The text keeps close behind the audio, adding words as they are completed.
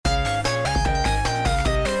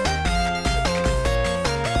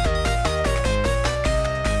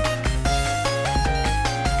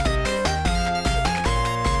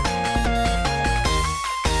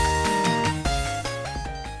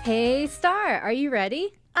are you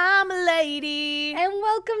ready? I'm a lady. And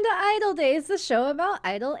welcome to Idol Days, the show about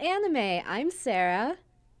idol anime. I'm Sarah.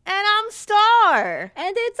 And I'm Star.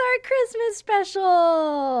 And it's our Christmas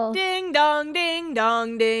special. Ding dong, ding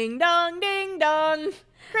dong, ding dong, ding dong.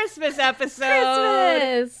 Christmas episode.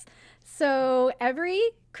 Christmas! So every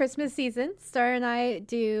Christmas season, Star and I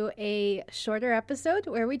do a shorter episode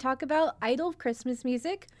where we talk about idol Christmas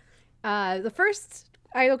music. The first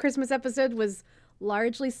idol Christmas episode was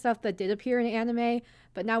largely stuff that did appear in anime,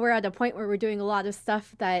 but now we're at a point where we're doing a lot of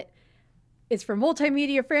stuff that is for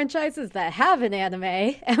multimedia franchises that have an anime,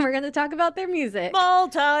 and we're going to talk about their music.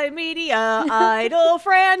 Multimedia idol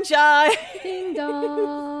franchise. Ding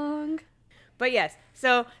dong. But yes,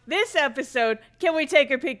 so this episode, can we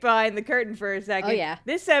take a peek behind the curtain for a second? Oh, yeah.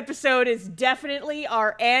 This episode is definitely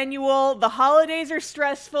our annual, the holidays are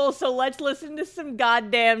stressful, so let's listen to some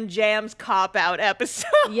goddamn Jams cop-out episode.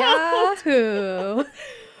 Yahoo!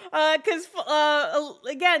 Because,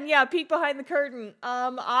 again, yeah, peek behind the curtain.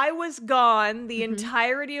 I was gone the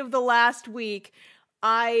entirety of the last week.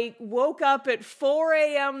 I woke up at 4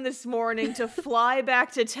 a.m. this morning to fly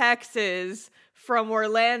back to Texas from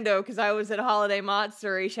Orlando because I was at Holiday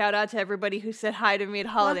Matsuri. Shout out to everybody who said hi to me at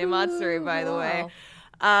Holiday Matsuri, by the way.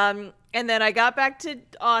 And then I got back to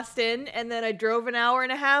Austin, and then I drove an hour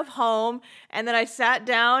and a half home, and then I sat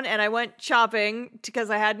down and I went shopping because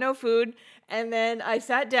I had no food. And then I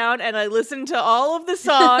sat down and I listened to all of the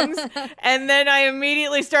songs, and then I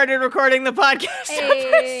immediately started recording the podcast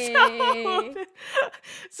episode.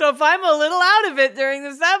 So if I'm a little out of it during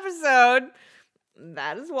this episode,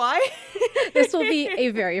 that is why. This will be a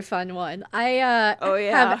very fun one. I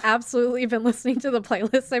have absolutely been listening to the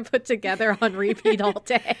playlist I put together on repeat all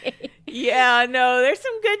day. Yeah, no, there's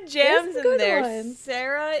some good jams in there. Ones.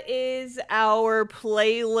 Sarah is our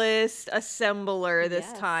playlist assembler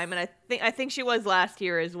this time, and I think she was last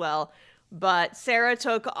year as well. But Sarah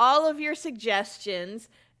took all of your suggestions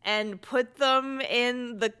and put them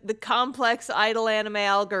in the complex idol anime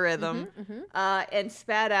algorithm and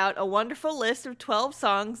spat out a wonderful list of 12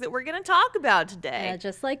 songs that we're going to talk about today. Yeah,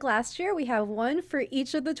 just like last year, we have one for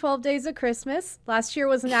each of the 12 days of Christmas. Last year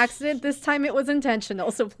was an accident. This time it was intentional,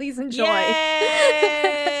 so please enjoy.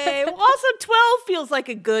 Yay! Also, 12 feels like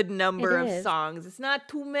a good number of is. songs. It's not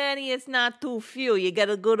too many, it's not too few. You get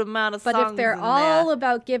a good amount of songs But if they're in all there.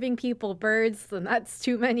 about giving people birds, then that's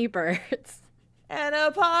too many birds. And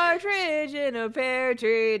a partridge in a pear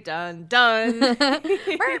tree, dun dun.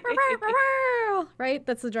 Right?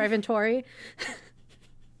 That's the drive-in Tory.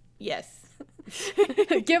 Yes.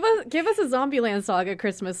 Give us a Zombieland Saga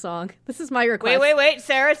Christmas song. This is my request. Wait.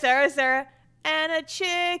 Sarah. And a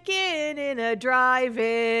chicken in a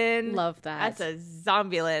drive-in. Love that. That's a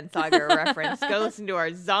Zombieland Saga reference. Go listen to our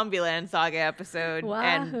Zombieland Saga episode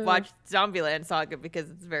and watch Zombieland Saga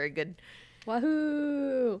because it's very good.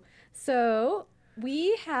 Wahoo! So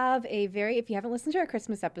we have if you haven't listened to our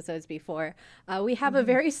Christmas episodes before, we have a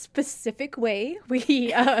very specific way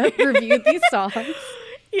we reviewed these songs.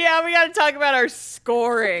 Yeah, we got to talk about our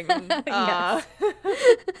scoring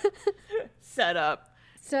setup.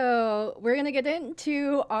 So we're going to get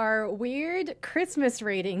into our weird Christmas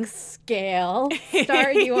rating scale.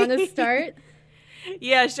 Star, do you want to start?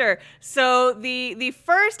 Yeah, sure. So the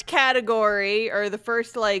first category, or the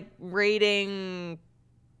first rating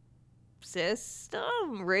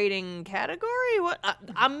category? What?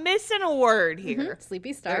 I'm missing a word here.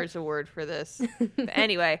 Sleepy Star. There's a word for this. But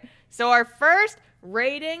anyway, so our first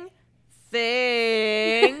rating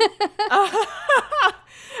thing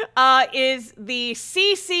is the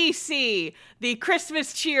CCC, the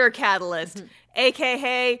Christmas Cheer Catalyst,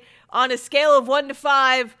 aka on a scale of 1 to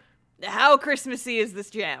 5, how Christmassy is this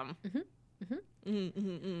jam?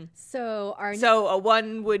 So a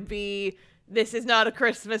 1 would be, this is not a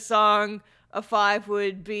Christmas song. A 5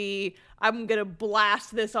 would be, I'm gonna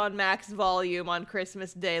blast this on max volume on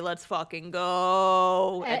Christmas Day. Let's fucking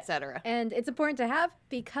go, etc. And it's important to have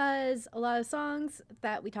because a lot of songs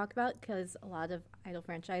that we talk about, because a lot of idol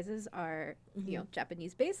franchises are,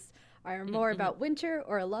 Japanese based, are more about winter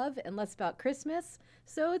or love and less about Christmas.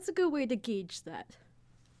 So it's a good way to gauge that.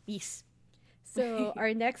 Yes. So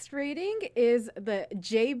our next rating is the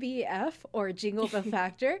JBF, or Jingle Bell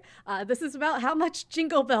Factor. This is about how much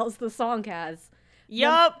jingle bells the song has.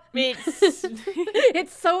 Yup,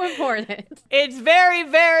 It's so important. It's very,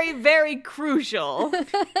 very, very crucial.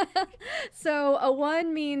 So a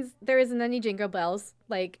 1 means there isn't any jingle bells.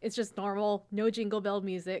 It's just normal, no jingle bell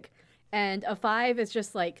music. And a 5 is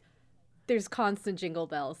just there's constant jingle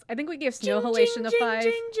bells. I think we gave Snow Halation a 5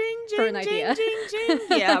 for an idea.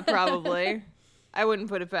 Yeah, probably. I wouldn't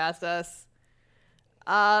put it past us.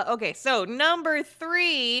 Okay, so number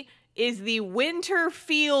 3 is the winter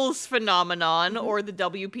feels phenomenon, or the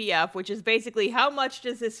WPF, which is basically how much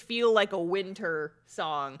does this feel like a winter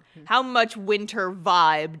song? How much winter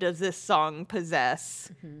vibe does this song possess?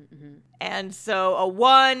 And so a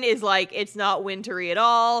 1 is like, it's not wintry at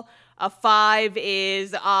all. A 5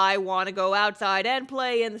 is, I want to go outside and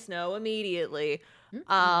play in the snow immediately.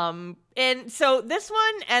 And so this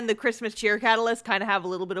one and the Christmas Cheer Catalyst kind of have a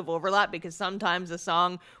little bit of overlap, because sometimes a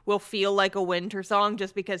song will feel like a winter song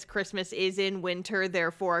just because Christmas is in winter,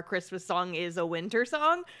 therefore a Christmas song is a winter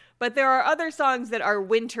song. But there are other songs that are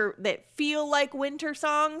winter, that feel like winter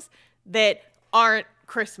songs, that aren't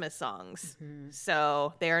Christmas songs.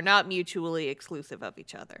 So they are not mutually exclusive of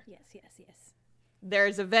each other. Yes.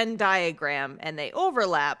 There's a Venn diagram and they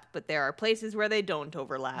overlap, but there are places where they don't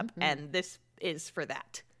overlap, and this is for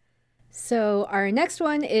that. So our next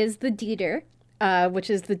one is the Dieter,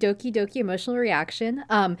 which is the Doki Doki emotional reaction.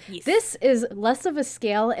 Yes. This is less of a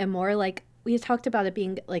scale and more like, we talked about it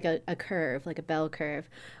being like a curve, like a bell curve,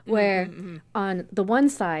 where on the one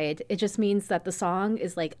side, it just means that the song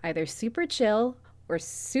is like either super chill or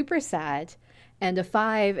super sad. And a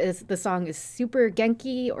 5 is the song is super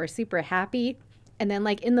genki or super happy. And then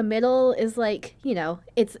like in the middle is like, you know,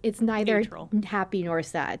 it's neither neutral, happy nor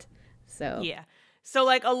sad. So yeah. So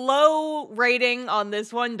like a low rating on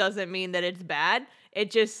this one doesn't mean that it's bad.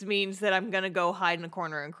 It just means that I'm going to go hide in a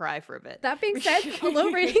corner and cry for a bit. That being said, a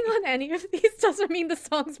low rating on any of these doesn't mean the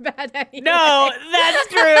song's bad anyway. No, that's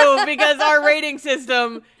true, because our rating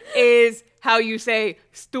system is how you say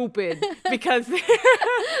stupid, because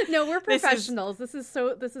no, we're professionals. This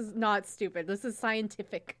is not stupid. This is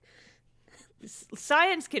scientific.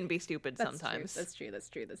 Science can be stupid sometimes. That's true.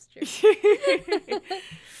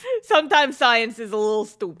 Sometimes science is a little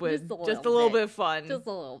stupid. Just a little bit fun. Just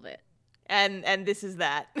a little bit. And this is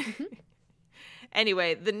that.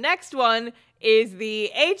 Anyway, the next one is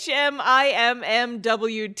the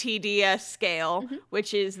HMIMMWTDS scale,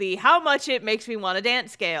 which is the how much it makes me want to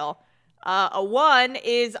dance scale. A 1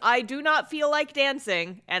 is I do not feel like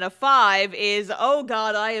dancing, and a 5 is, oh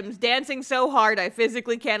God, I am dancing so hard I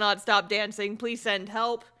physically cannot stop dancing. Please send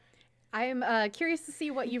help. I am curious to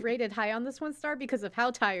see what you rated high on this one, Star, because of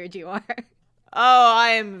how tired you are. Oh,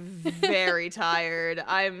 I am very tired.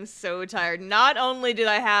 I'm so tired. Not only did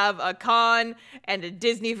I have a con and a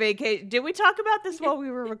Disney vacation. Did we talk about this while we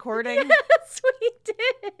were recording? Yes, we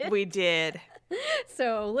did. We did.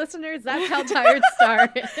 So, listeners, that's how tired Star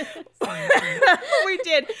is. We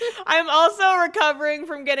did. I'm also recovering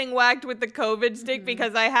from getting whacked with the COVID stick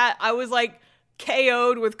because I was like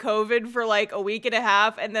KO'd with COVID for like a week and a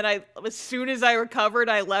half, and then as soon as I recovered,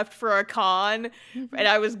 I left for a con, and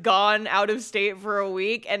I was gone out of state for a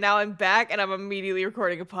week, and now I'm back, and I'm immediately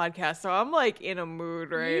recording a podcast, so I'm like in a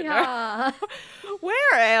mood right now.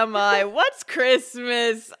 Where am I? What's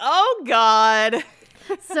Christmas? Oh God.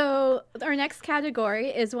 So our next category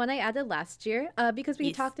is one I added last year because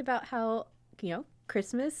we talked about how,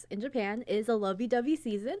 Christmas in Japan is a lovey-dovey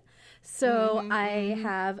season. So I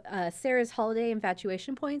have Sarah's Holiday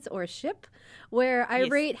Infatuation Points, or SHIP, where I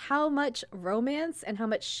rate how much romance and how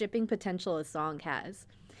much shipping potential a song has.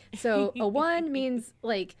 So a 1 means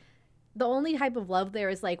like the only type of love there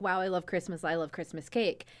is like, wow, I love Christmas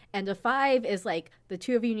cake. And a 5 is like, the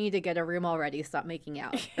two of you need to get a room already, stop making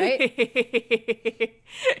out, right?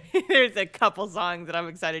 There's a couple songs that I'm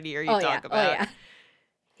excited to hear you talk about. Oh, yeah.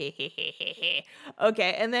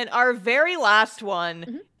 Okay, and then our very last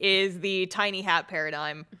one is the tiny hat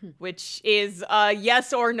paradigm, which is a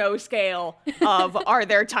yes or no scale of are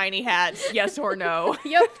there tiny hats, yes or no.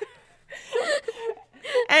 Yep.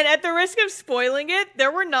 And at the risk of spoiling it,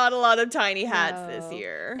 there were not a lot of tiny hats this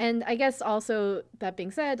year. And I guess also, that being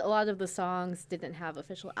said, a lot of the songs didn't have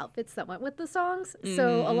official outfits that went with the songs.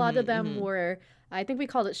 So a lot of them were, I think we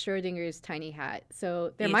called it Schrodinger's tiny hat.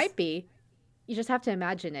 So there might be. You just have to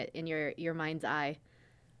imagine it in your mind's eye.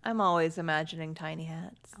 I'm always imagining tiny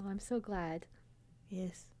hats. Oh, I'm so glad.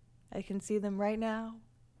 Yes. I can see them right now.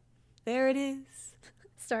 There it is.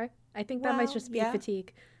 Star, I think that might just be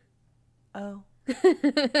fatigue. Oh.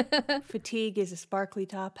 Fatigue is a sparkly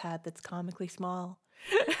top hat that's comically small.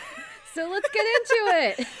 So let's get into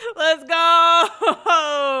it. Let's go.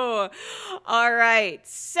 All right.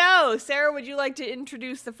 So, Sarah, would you like to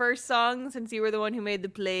introduce the first song since you were the one who made the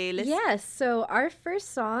playlist? Yes. So our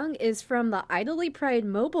first song is from the iDOL Pride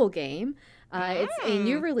mobile game. It's a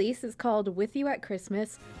new release. It's called With You at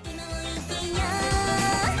Christmas.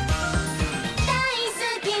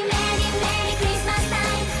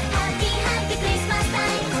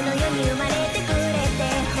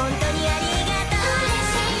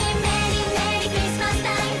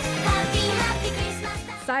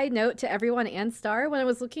 side note to everyone and Star, when I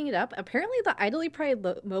was looking it up, apparently the iDOL Pride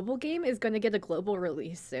mobile game is going to get a global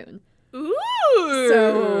release soon. Ooh.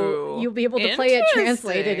 So you'll be able to play it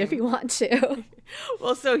translated if you want to.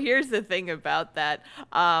 Well, so here's the thing about that.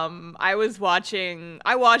 I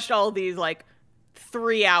watched all these like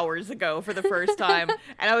 3 hours ago for the first time,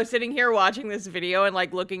 and I was sitting here watching this video and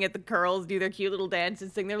like looking at the girls do their cute little dance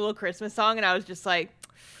and sing their little Christmas song, and I was just like,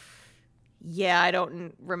 yeah, I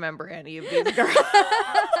don't remember any of these girls.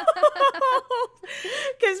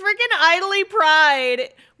 Because freaking iDOL Pride,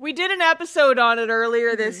 we did an episode on it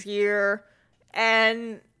earlier this year,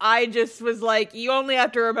 and I just was like, you only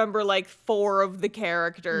have to remember like 4 of the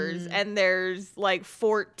characters, and there's like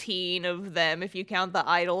 14 of them if you count the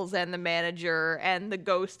idols and the manager and the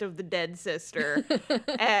ghost of the dead sister,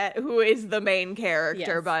 who is the main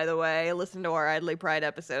character, by the way. Listen to our iDOL Pride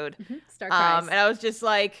episode. Star cries. And I was just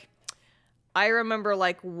like, I remember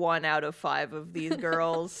like 1 out of 5 of these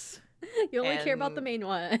girls. You only care about the main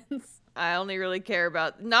ones. I only really care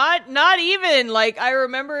about not even like I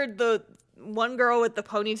remembered the one girl with the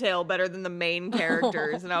ponytail better than the main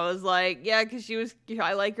characters, and I was like, yeah, because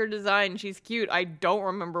I like her design, she's cute. I don't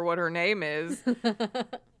remember what her name is,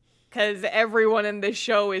 because everyone in this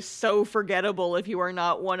show is so forgettable if you are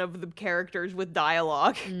not one of the characters with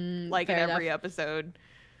dialogue, like in every episode.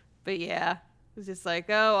 But yeah, it was just like,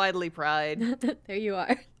 oh, iDOL Pride. There you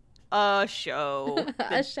are. A show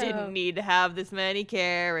that didn't need to have this many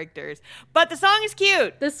characters. But the song is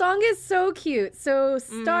cute. The song is so cute. So,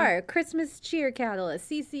 Star, Christmas Cheer Catalyst,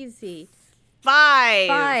 CCC.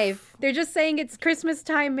 5. They're just saying it's Christmas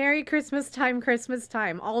time, Merry Christmas time,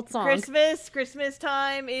 all songs. Christmas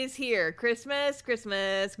time is here. Christmas.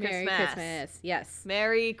 Merry Christmas, yes.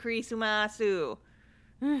 Merry Christmasu.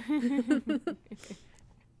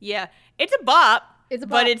 Yeah, it's a bop.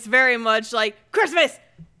 But it's very much like, Christmas!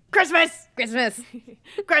 This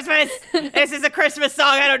is a Christmas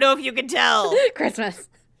song. I don't know if you can tell. Christmas.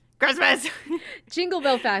 Jingle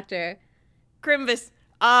Bell Factor. Crimbus.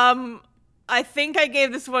 I think I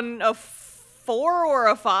gave this one a 4 or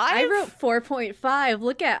a 5. I wrote 4.5.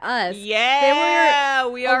 Look at us. Yeah,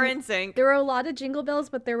 we are in sync. There were a lot of jingle bells,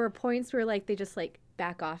 but there were points where like they just like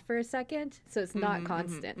back off for a second, so it's not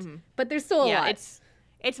constant. But there's still a lot.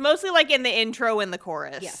 It's mostly like in the intro and the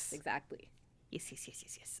chorus. Yes, exactly. Yes.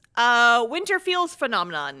 Winter Feels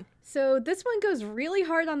Phenomenon. So this one goes really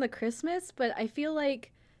hard on the Christmas, but I feel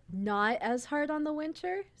like not as hard on the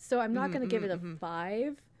winter. So I'm not going to give it a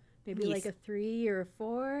 5. Maybe like a 3 or a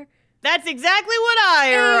 4. That's exactly what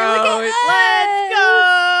I wrote. Let's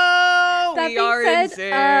go. We are in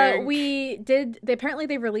sync. Apparently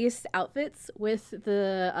they released outfits with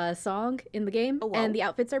the song in the game, and the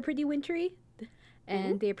outfits are pretty wintry,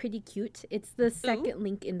 and they're pretty cute. It's the second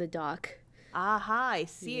link in the doc. Aha, I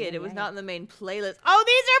see it. It was not in the main playlist. Oh,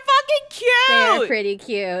 these are fucking cute! They're pretty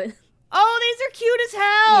cute. Oh, these are cute as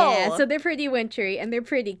hell! Yeah, so they're pretty wintry, and they're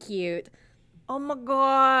pretty cute. Oh my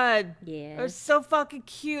god. Yeah. They're so fucking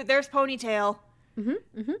cute. There's Ponytail.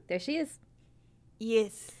 There she is.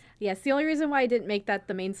 Yes. Yes, the only reason why I didn't make that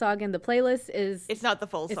the main song in the playlist is... It's not the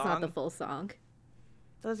full song. It's not the full song.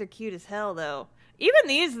 Those are cute as hell, though. Even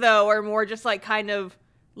these, though, are more just, like, kind of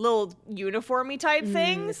little uniformy type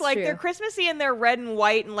things. Like, true. They're Christmassy and they're red and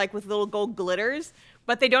white and, like, with little gold glitters.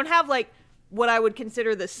 But they don't have, like, what I would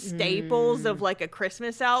consider the staples of, like, a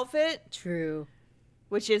Christmas outfit. True.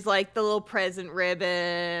 Which is, like, the little present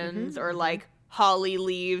ribbons or, like, holly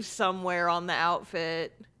leaves somewhere on the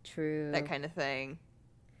outfit. True. That kind of thing.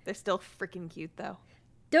 They're still freaking cute, though.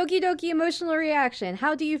 Doki Doki emotional reaction.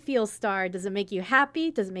 How do you feel, Star? Does it make you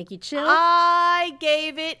happy? Does it make you chill? I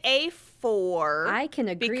gave it a 4. I can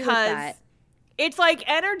agree with that. It's, like,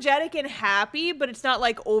 energetic and happy, but it's not,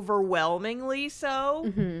 like, overwhelmingly so.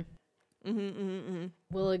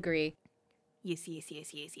 We'll agree. Yes.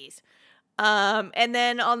 And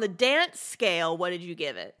then on the dance scale, what did you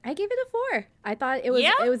give it? I gave it a 4. I thought it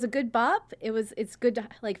was a good bop. It's good,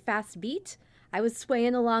 like, fast beat. I was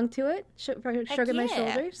swaying along to it, shrugging my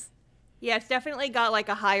shoulders. Yeah, it's definitely got, like,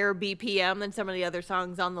 a higher BPM than some of the other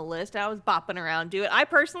songs on the list. I was bopping around to it. I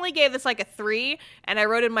personally gave this, like, a 3, and I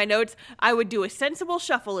wrote in my notes, I would do a sensible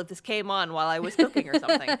shuffle if this came on while I was cooking or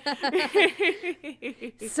something.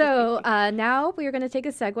 So, now we're going to take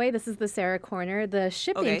a segue. This is the Sarah Corner, the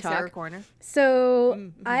shipping talk. Sarah Corner.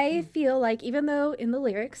 So, I feel like even though in the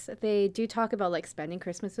lyrics, they do talk about, like, spending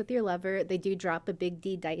Christmas with your lover, they do drop a big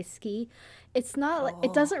D dice key. It's not like,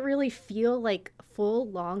 it doesn't really feel like full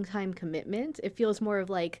long time commitment. It feels more of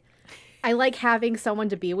like, I like having someone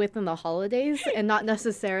to be with in the holidays and not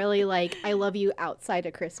necessarily like, I love you outside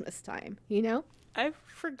of Christmas time, you know? I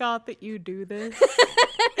forgot that you do this.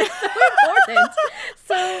 It's so important.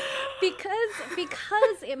 So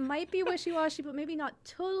because it might be wishy-washy, but maybe not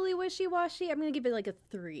totally wishy-washy, I'm going to give it like a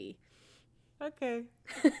 3. Okay.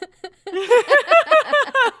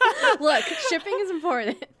 Look, shipping is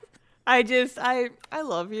important. I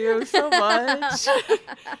love you so much.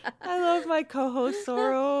 I love my co-host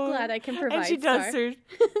Sorrel. Glad I can provide. And she does her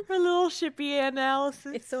little shippy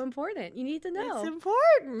analysis. It's so important. You need to know. It's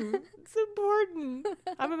important. It's important.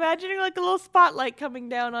 I'm imagining like a little spotlight coming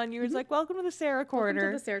down on you. It's like, welcome to the Sarah Corner.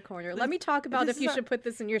 Welcome to the Sarah Corner. Let me talk about if you should put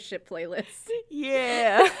this in your ship playlist.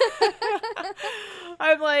 Yeah.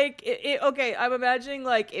 I'm like, okay, I'm imagining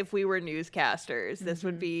like if we were newscasters, this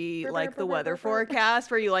would be like the weather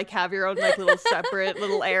forecast where you like have your own like little separate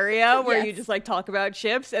little area where you just like talk about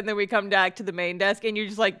ships, and then we come back to the main desk and you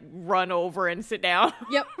just like run over and sit down.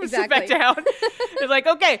 Yep, exactly. Sit back down. It's like,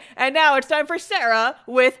 okay, and now it's time for Sarah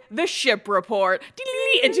with the ship report.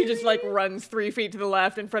 And she just like runs 3 feet to the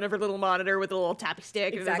left in front of her little monitor with a little tappy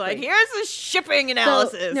stick. And it's like, here's the shipping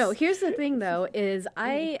analysis. So, no, here's the thing though, is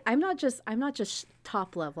I'm not just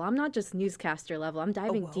top level. I'm not just newscaster level. I'm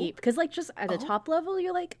diving deep. Because like just at a top level,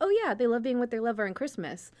 you're like, oh yeah, they love being with their lover on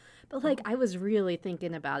Christmas. But like I was really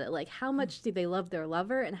thinking about it. Like how much do they love their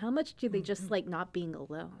lover and how much do they just like not being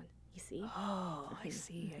alone? You see? Oh, I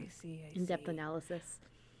see. In-depth analysis.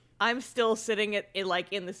 I'm still sitting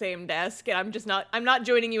in the same desk, and I'm not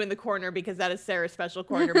joining you in the corner because that is Sarah's special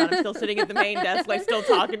corner, but I'm still sitting at the main desk, like still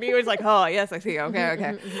talking to you. It's like, oh yes, I see.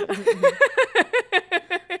 Okay.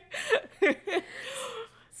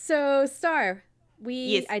 So, Star,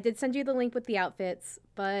 I did send you the link with the outfits,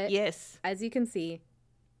 but yes, as you can see,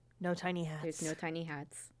 no tiny hats. There's no tiny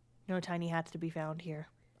hats. No tiny hats to be found here,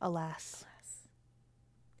 alas.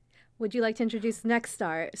 Would you like to introduce the next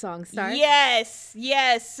song, Star? Yes.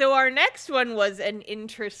 So our next one was an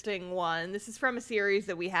interesting one. This is from a series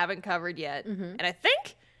that we haven't covered yet. Mm-hmm. And I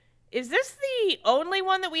think, is this the only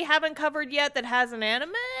one that we haven't covered yet that has an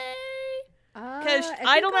anime? Because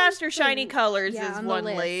Idolmaster Shiny Colors is one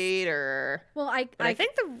later. Well, I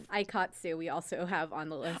think the Aikatsu we also have on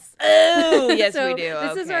the list. Oh, yes, so we do.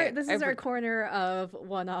 This is our corner of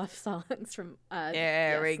one-off songs from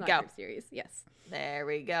we go. Series. Yes. There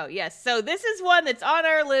we go. Yes. So this is one that's on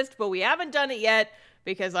our list, but we haven't done it yet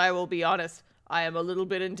because I will be honest, I am a little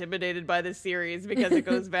bit intimidated by this series because it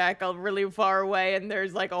goes back a really far away and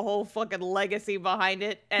there's like a whole fucking legacy behind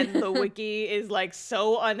it. And the wiki is like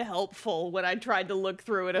so unhelpful when I tried to look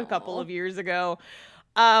through it a couple of years ago.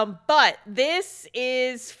 But this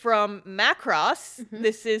is from Macross. Mm-hmm.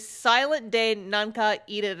 This is Silent Day Nanka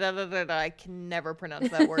Irarenai. I can never pronounce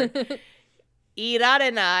that word.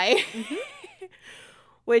 Irarenai. Mm-hmm.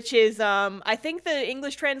 Which is, I think the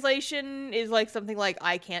English translation is like something like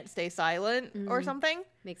 "I can't stay silent" or something.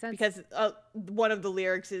 Makes sense. Because one of the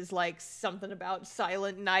lyrics is like something about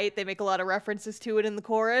silent night. They make a lot of references to it in the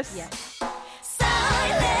chorus. Yes.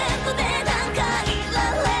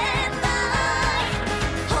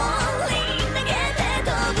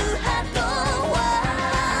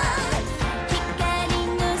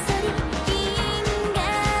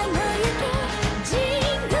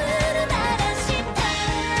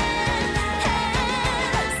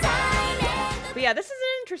 Yeah, this is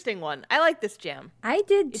an interesting one. I like this jam. I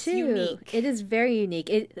did too. It's unique. It is very unique.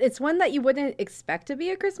 It's one that you wouldn't expect to be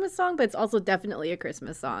a Christmas song, but it's also definitely a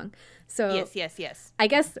Christmas song. So yes. I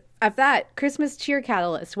guess of that, Christmas cheer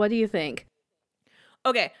catalyst, what do you think?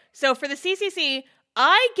 Okay, so for the CCC,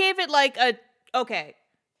 I gave it like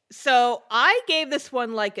so I gave this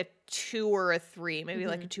one like a 2 or a 3, maybe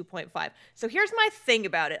like a 2.5. So here's my thing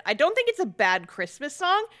about it. I don't think it's a bad Christmas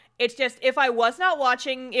song. It's just if I was not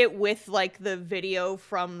watching it with like the video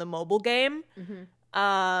from the mobile game,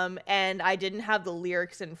 and I didn't have the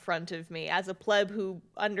lyrics in front of me as a pleb who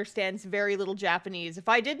understands very little Japanese, if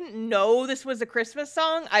I didn't know this was a Christmas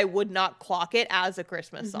song, I would not clock it as a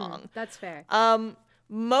Christmas song. That's fair.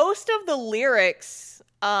 Most of the lyrics,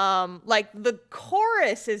 like the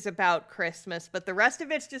chorus is about Christmas, but the rest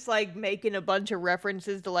of it's just like making a bunch of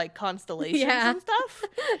references to like constellations and stuff.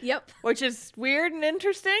 Yep. Which is weird and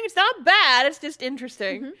interesting. It's not bad, it's just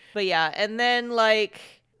interesting. But yeah, and then like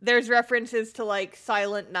there's references to like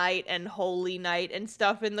Silent Night and Holy Night and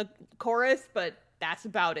stuff in the chorus, but that's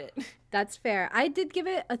about it. That's fair. I did give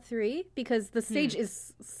it a 3 because the stage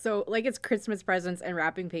is so like it's Christmas presents and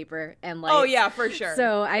wrapping paper and lights. Oh yeah, for sure.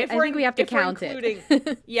 So I think we have to count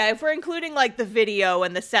it. Yeah, if we're including like the video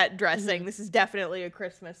and the set dressing, this is definitely a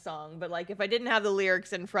Christmas song. But like if I didn't have the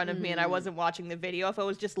lyrics in front of me and I wasn't watching the video, if I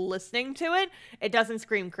was just listening to it, it doesn't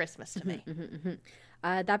scream Christmas to me.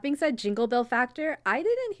 That being said, Jingle Bell Factor, I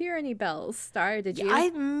didn't hear any bells. Star, did you? I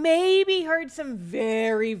maybe heard some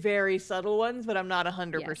very, very subtle ones, but I'm not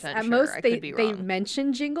 100% sure. At most, I could be they wrong.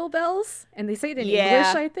 mention Jingle Bells, and they say it in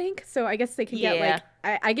English, I think. So I guess they can get like,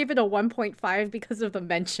 I gave it a 1.5 because of the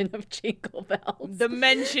mention of Jingle Bells. The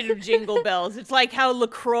mention of Jingle Bells. It's like how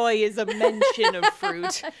LaCroix is a mention of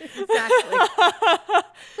fruit. Exactly.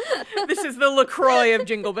 This is the LaCroix of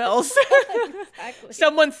Jingle Bells. Exactly.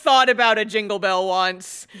 Someone thought about a Jingle Bell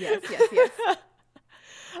once. Yes.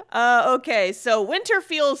 Okay, so Winter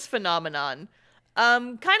Feels phenomenon.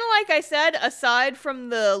 Kind of like I said, aside from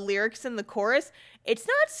the lyrics in the chorus, it's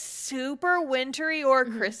not super wintry or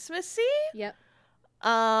Christmassy. Yep.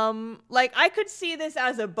 Like I could see this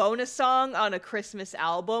as a bonus song on a Christmas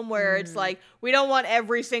album where it's like, we don't want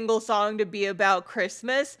every single song to be about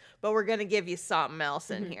Christmas, but we're gonna give you something else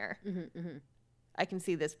in here. I can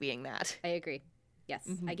see this being that. I agree. Yes,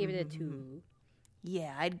 I gave it a 2.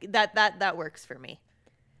 Yeah, that works for me.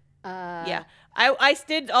 Yeah, I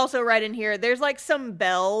did also write in here, there's like some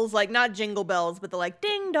bells, like not jingle bells, but the like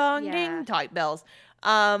ding dong ding type bells.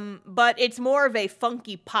 But it's more of a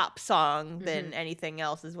funky pop song than anything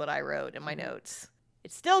else is what I wrote in my notes.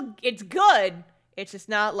 It's good. It's just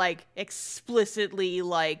not like explicitly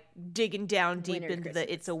like digging down deep into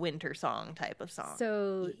the it's a winter song type of song.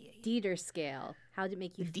 So Dieter scale, how did it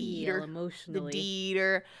make you feel emotionally? The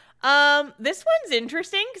Dieter. This one's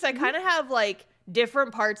interesting because I kind of have like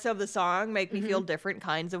different parts of the song make me feel different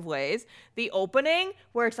kinds of ways. The opening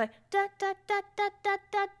where it's like da da da da da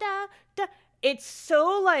da da da. It's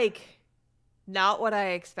so like not what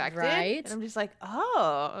I expected. Right. And I'm just like,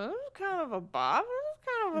 oh, this is kind of a bop. This is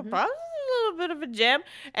kind of a bop. This is a little bit of a jam.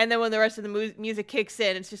 And then when the rest of the music kicks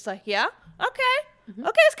in, it's just like, yeah, okay.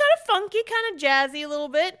 Okay, it's kind of funky, kind of jazzy a little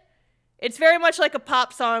bit. It's very much like a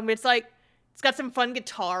pop song, but it's like, it's got some fun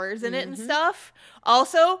guitars in it and stuff.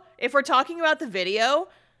 Also, if we're talking about the video,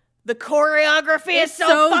 the choreography is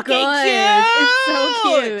so fucking good. cute. It's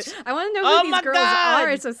so cute. I want to know who these girls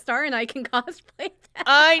are so Star and I can cosplay them.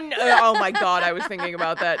 I know. Oh my God, I was thinking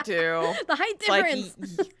about that too. The height difference.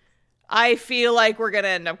 Like, I feel like we're going to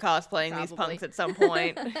end up cosplaying these punks at some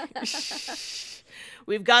point.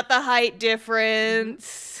 We've got the height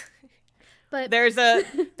difference. But there's a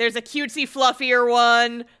cutesy fluffier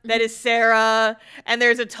one that is Sarah, and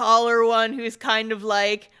there's a taller one who's kind of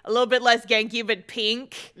like a little bit less Genki but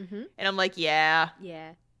pink. And I'm like, yeah,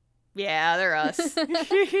 they're us.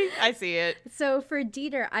 I see it. So for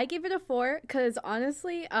Dieter, I give it a 4 because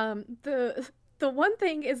honestly, the one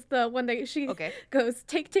thing is the one that she goes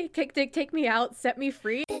take me out, set me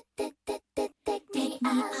free.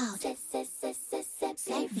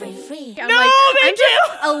 I'm just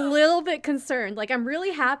a little bit concerned. Like, I'm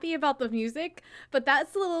really happy about the music, but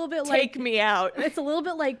that's a little bit like take me out. It's a little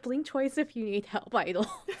bit like blink twice if you need help, iDOL.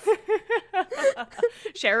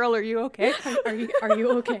 Cheryl, are you okay? Are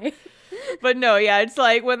you okay? But no, yeah, it's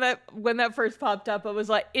like when that first popped up, I was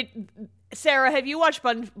like, Sarah, have you watched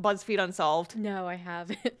BuzzFeed Unsolved? No, I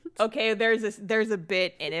haven't. Okay, there's a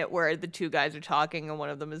bit in it where the two guys are talking and one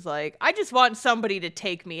of them is like, I just want somebody to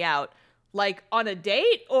take me out. Like, on a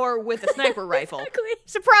date or with a sniper rifle? Exactly.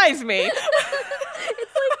 Surprise me. It's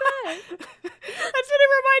like that. That's what it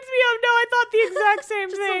reminds me of. No, I thought the exact same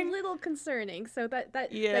thing. Just a little concerning. So that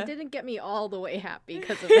didn't get me all the way happy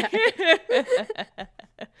because of that.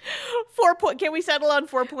 Can we settle on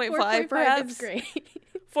 4.5 perhaps? 4.5 is great.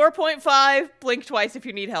 4.5, blink twice if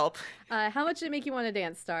you need help. How much did it make you want to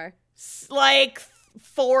dance, Star? Like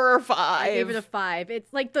 4 or 5. I gave it a 5.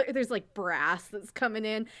 It's like there's like brass that's coming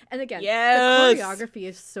in, and again, yes, the choreography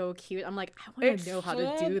is so cute. I'm like, I want to know how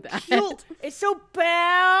to do that. Cute. It's so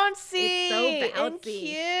bouncy. And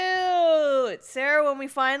cute. Sarah, when we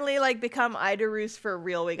finally like become iDOLers for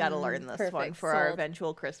real, we got to learn this one for our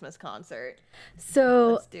eventual Christmas concert.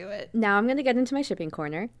 So let's do it. Now I'm gonna get into my shipping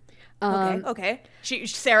corner. Okay.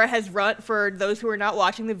 Sarah has run, for those who are not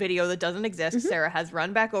watching the video that doesn't exist, Sarah has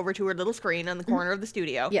run back over to her little screen on the corner of the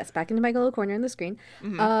studio. Yes, back into my little corner in the screen.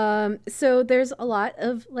 So there's a lot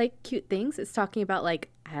of like cute things. It's talking about like,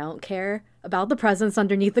 I don't care about the presents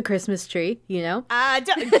underneath the Christmas tree, you know?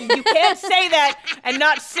 You can't say that and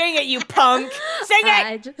not sing it, you punk. Sing it!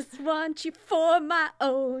 I just want you for my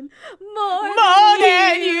own, more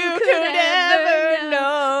than you could ever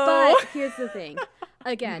know. But here's the thing.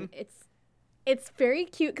 Again, it's very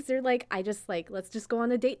cute because they're like, let's just go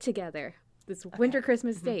on a date together. This winter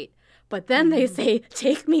Christmas date. But then they say,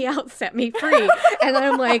 take me out, set me free. And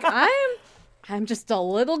I'm like, I'm just a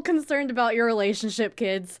little concerned about your relationship,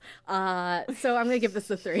 kids. So I'm going to give this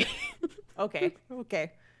a 3.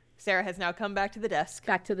 Okay. Sarah has now come back to the desk.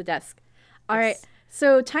 Back to the desk. All right.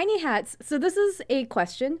 So tiny hats. So this is a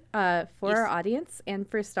question for our audience and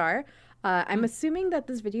for Star. I'm assuming that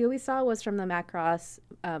this video we saw was from the Macross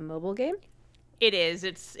mobile game. It is.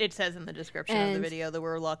 It says in the description of the video that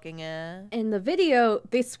we're looking at. In the video,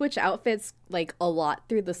 they switch outfits like a lot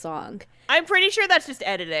through the song. I'm pretty sure that's just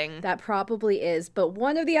editing. That probably is. But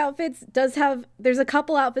one of the outfits does have, there's a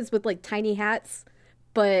couple outfits with like tiny hats,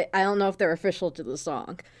 but I don't know if they're official to the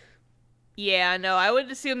song. Yeah, no, I would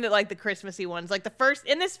assume that like the Christmassy ones, like the first,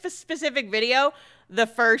 in this specific video, the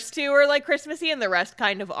first 2 are like Christmassy and the rest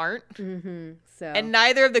kind of aren't. Mm-hmm. So. And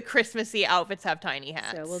neither of the Christmassy outfits have tiny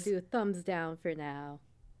hats. So we'll do a thumbs down for now.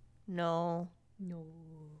 No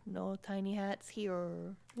tiny hats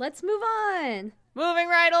here. Let's move on. Moving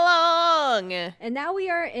right along. And now we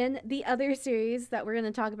are in the other series that we're going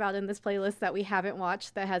to talk about in this playlist that we haven't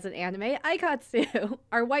watched that has an anime, Aikatsu,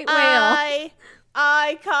 our white whale.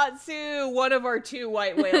 Aikatsu, one of our 2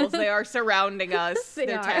 white whales. They are surrounding us.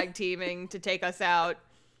 They're tag teaming to take us out.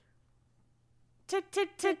 Take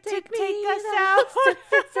us out.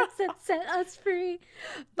 Set us free.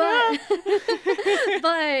 But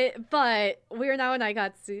we are now in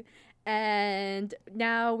Aikatsu. And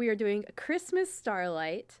now we are doing Christmas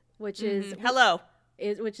Starlight, which is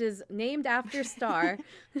which is named after Star.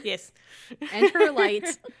 Yes. And her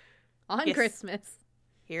light on Christmas.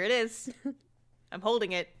 Here it is. I'm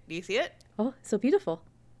holding it. Do you see it? Oh, so beautiful.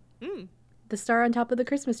 The star on top of the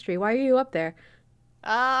Christmas tree. Why are you up there?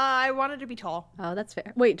 I wanted to be tall. Oh, that's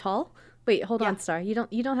fair. Wait, tall? Wait, hold on, Star. You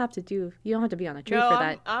don't have to be on a tree for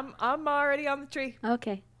that. I'm already on the tree.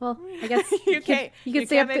 Okay. Well, I guess you can't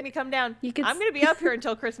make me come down. I'm gonna be up here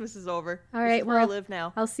until Christmas is over. All right. Where I live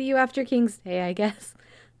now. I'll see you after King's Day, I guess.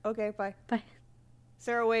 Okay. Bye. Bye.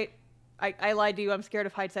 Sarah, wait. I lied to you. I'm scared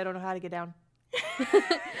of heights. I don't know how to get down.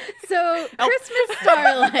 So Christmas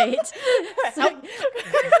Starlight. Christmas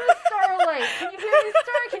Starlight. Can you hear me,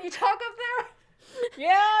 Star? Can you talk up there?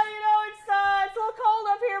 Yeah, it's a little cold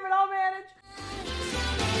up here, but I'll manage.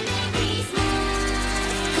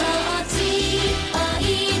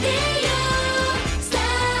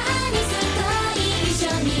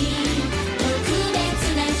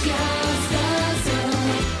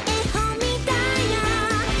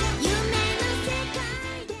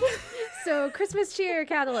 So Christmas cheer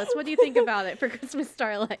catalyst. What do you think about it for Christmas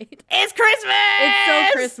Starlight? It's Christmas. It's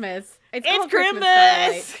so Christmas. It's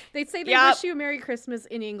Christmas. They say they wish you a Merry Christmas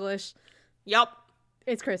in English. Yup.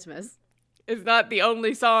 It's Christmas. It's not the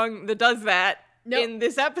only song that does that in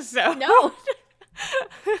this episode. No.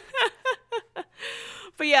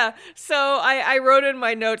 But yeah, so I wrote in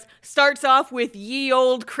my notes, starts off with ye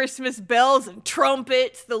old Christmas bells and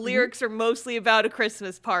trumpets. The lyrics are mostly about a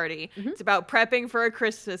Christmas party. It's about prepping for a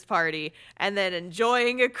Christmas party and then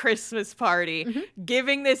enjoying a Christmas party.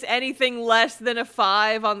 Giving this anything less than a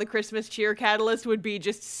 5 on the Christmas cheer catalyst would be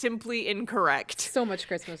just simply incorrect. So much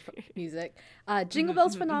Christmas music. Jingle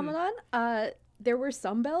Bells phenomenon. There were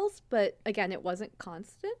some bells, but again, it wasn't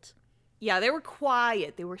constant. Yeah, they were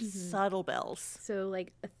quiet. They were subtle bells. So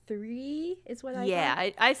like a 3 is what I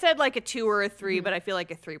thought. I said like a 2 or a 3, but I feel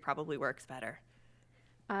like a 3 probably works better.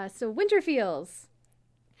 So Winter Feels.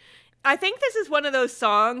 I think this is one of those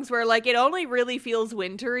songs where like it only really feels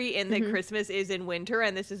wintry in that Christmas is in winter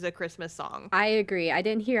and this is a Christmas song. I agree. I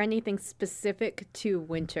didn't hear anything specific to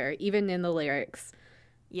winter, even in the lyrics.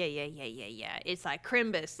 Yeah. It's like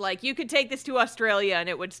Crimbus. Like, you could take this to Australia and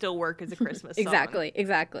it would still work as a Christmas song.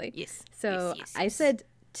 Exactly. Yes. So yes. I said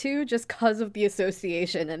 2 just because of the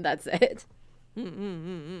association, and that's it.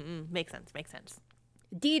 Makes sense.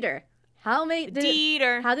 Dieter. How did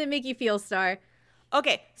it make you feel, Star?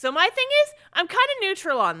 Okay, so my thing is, I'm kind of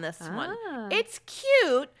neutral on this one. It's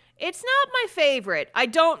cute. It's not my favorite. I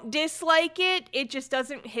don't dislike it. It just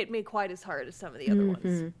doesn't hit me quite as hard as some of the other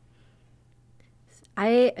ones.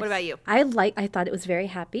 What about you? I thought it was very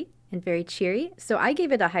happy and very cheery. So I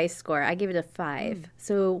gave it a high score. I gave it a 5.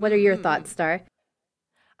 So what are your thoughts, Star?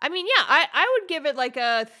 I mean, yeah, I would give it like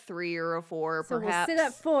a 3 or a 4, so perhaps. So we'll sit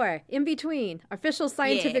at 4, in between. Official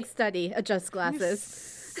scientific study, adjust glasses.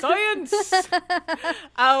 Science!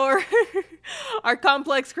 Our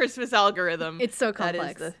complex Christmas algorithm. It's so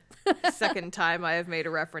complex. That is the second time I have made a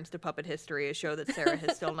reference to Puppet History, a show that Sarah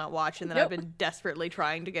has still not watched and that I've been desperately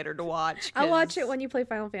trying to get her to watch. I'll watch it when you play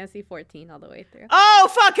Final Fantasy 14 all the way through. Oh,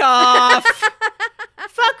 fuck off!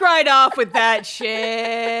 Fuck right off with that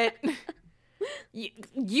shit.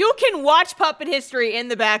 You can watch Puppet History in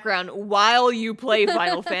the background while you play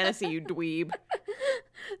Final Fantasy, you dweeb.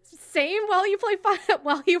 Same while you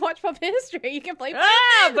watch Puppet History. You can play Final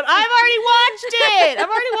Fantasy. But I've already watched it. I've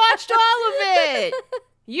already watched all of it.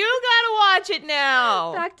 You gotta watch it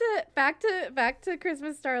now. Back to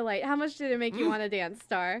Christmas Starlight. How much did it make you want to dance,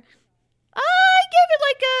 Star? I give it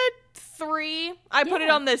like a 3. I put it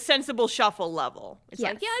on the sensible shuffle level. It's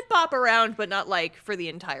like, I'd bop around, but not like for the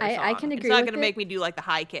entire song. I can agree. It's not going to make me do like the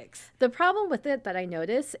high kicks. The problem with it that I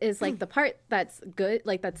notice is like the part that's good,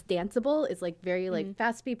 like that's danceable, is like very like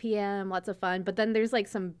fast BPM, lots of fun. But then there's like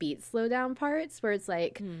some beat slow down parts where it's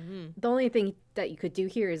like the only thing that you could do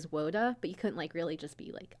here is WODA, but you couldn't like really just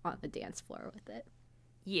be like on the dance floor with it.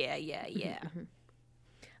 Yeah.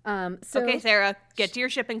 So, okay, Sarah, get to your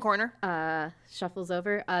shipping corner. Shuffles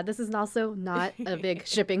over. This is also not a big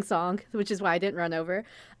shipping song, which is why I didn't run over.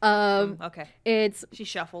 Okay. She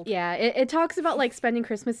shuffled. Yeah, it talks about like spending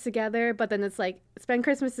Christmas together, but then it's like spend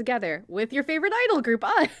Christmas together with your favorite idol group,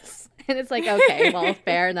 us. And it's like, okay, well,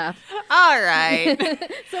 fair enough. All right.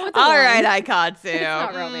 So it's all right, Aikatsu. It's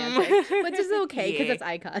not romantic, which is okay because it's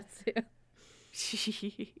Aikatsu.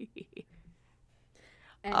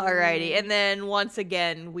 Alrighty, and then once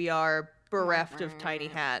again, we are bereft of tiny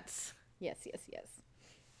hats. Yes.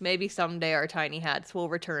 Maybe someday our tiny hats will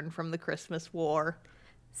return from the Christmas war.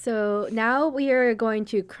 So now we are going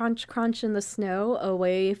to crunch in the snow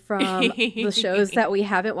away from the shows that we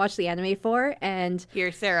haven't watched the anime for. And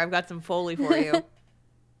here, Sarah, I've got some Foley for you.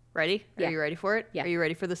 Ready? Yeah. Are you ready for it? Yeah. Are you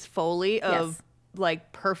ready for this Foley of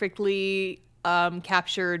like perfectly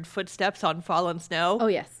captured footsteps on fallen snow? Oh,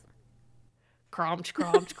 yes. Cromch,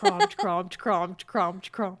 cromch, cromch, cromch, cromch,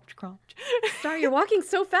 cromch, cromch, cromch. Star, you're walking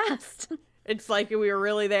so fast. It's like we were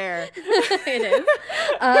really there. It is.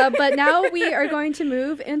 But now we are going to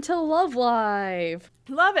move into Love Live.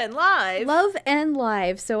 Love and Live? Love and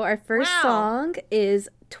Live. So our first song is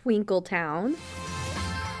Twinkle Town.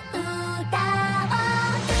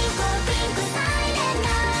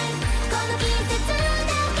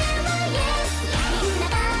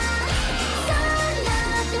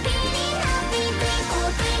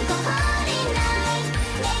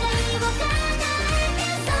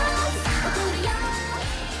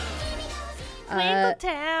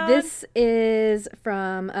 This is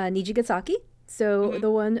from Nijigasaki. So the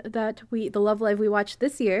one that the Love Live we watched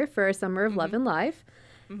this year for Summer of Love and Live.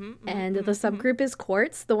 And the subgroup is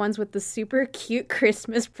Quartz, the ones with the super cute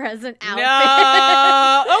Christmas present outfit.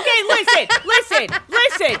 No! Okay, listen.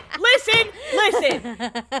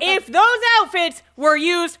 If those outfits were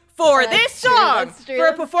used for this song, for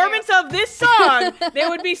a performance of this song, they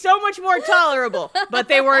would be so much more tolerable. But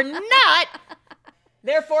they were not.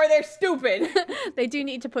 Therefore, they're stupid. They do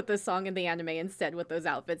need to put this song in the anime instead with those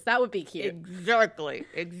outfits. That would be cute.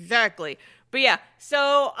 Exactly. But yeah,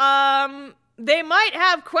 so, they might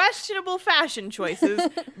have questionable fashion choices,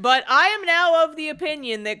 but I am now of the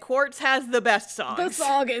opinion that Quartz has the best songs. The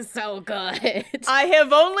song is so good. I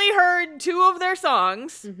have only heard 2 of their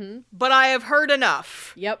songs, but I have heard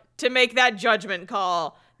enough to make that judgment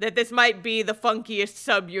call that this might be the funkiest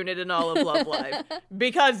subunit in all of Love Live.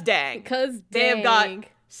 Because dang. They have got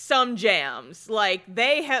some jams. Like,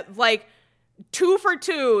 they have, 2 for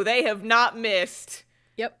 2, they have not missed.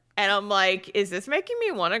 And I'm like, is this making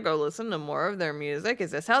me want to go listen to more of their music?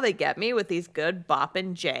 Is this how they get me with these good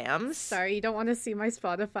boppin' jams? Sorry, you don't want to see my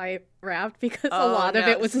Spotify Wrapped because a lot of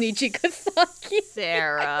it was Nijigasaki.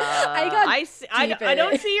 Sarah. I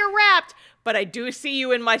don't see you Wrapped, but I do see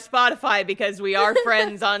you in my Spotify because we are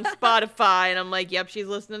friends on Spotify. And I'm like, yep, she's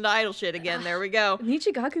listening to idol shit again. There we go.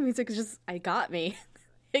 Nijigaku music is just, it got me.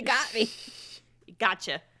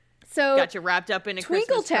 Gotcha. So, got you wrapped up in a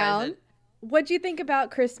Christmas present. What'd you think about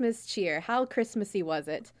Christmas cheer? How Christmassy was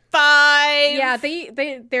it? 5. Yeah,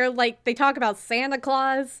 they're like, they talk about Santa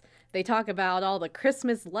Claus. They talk about all the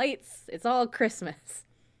Christmas lights. It's all Christmas.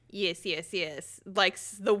 Yes. Like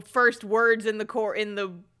the first words in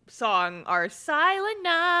the song are Silent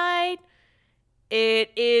Night. It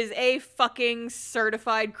is a fucking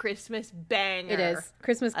certified Christmas banger. It is.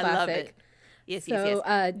 Christmas classic. I love it. Yes.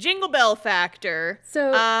 Jingle Bell factor.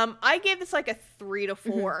 So, I gave this like a 3 to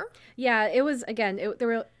 4. Yeah, it was, again, there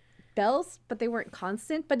were bells, but they weren't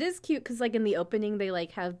constant. But it is cute because, like, in the opening, they,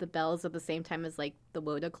 like, have the bells at the same time as, like, the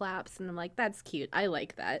WODA claps. And I'm like, that's cute. I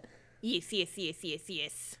like that. Yes.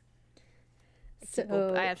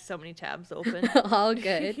 So, I have so many tabs open. All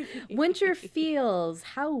good. Winter feels.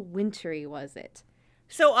 How wintry was it?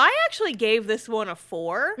 So I actually gave this one a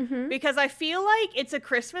 4 Mm-hmm. because I feel like it's a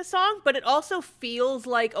Christmas song, but it also feels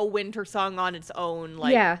like a winter song on its own,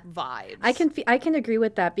 like, vibes. I can agree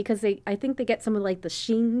with that because I think they get some of like the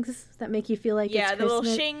shings that make you feel like it's Christmas. Yeah, the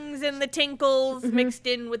little shings and the tinkles mixed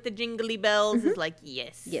in with the jingly bells is like,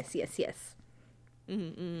 yes. Yes, yes, yes.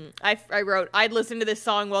 I wrote, I'd listen to this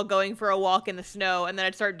song while going for a walk in the snow, and then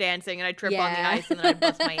I'd start dancing, and I'd trip on the ice, and then I'd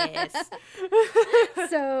bust my ass.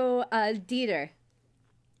 So, Dieter.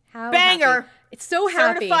 How Banger! Happy. It's so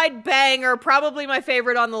happy. Certified banger, probably my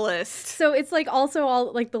favorite on the list. So it's like also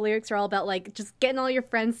all like the lyrics are all about like just getting all your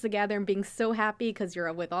friends together and being so happy because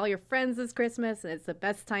you're with all your friends this Christmas and it's the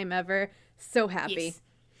best time ever. So happy.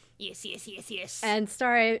 Yes. And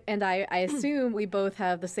Star and I assume we both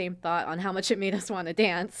have the same thought on how much it made us want to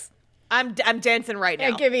dance. I'm dancing right now.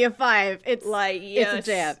 I give you a 5. It's like, yes. It's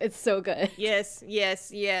a jam. It's so good. Yes.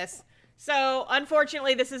 So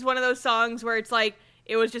unfortunately, this is one of those songs where it's like,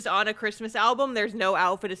 it was just on a Christmas album. There's no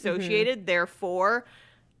outfit associated. Therefore,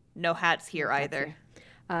 no hats here either.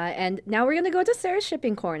 And now we're going to go to Sarah's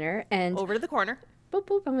shipping corner. And over to the corner. Boop,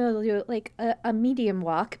 boop, I'm going to do like a medium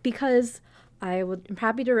walk because I'm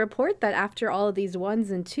happy to report that after all of these 1s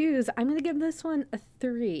and 2s, I'm going to give this one a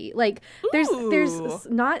 3. Like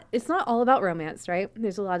it's not all about romance, right?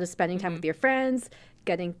 There's a lot of spending time with your friends,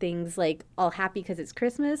 getting things like all happy because it's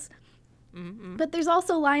Christmas. But there's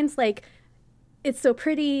also lines like, it's so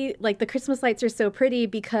pretty, like the Christmas lights are so pretty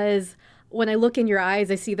because when I look in your eyes,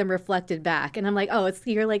 I see them reflected back. And I'm like, oh,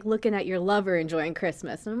 you're like looking at your lover enjoying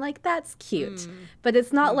Christmas. And I'm like, that's cute. But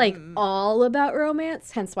it's not like all about romance,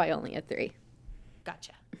 hence why only a 3.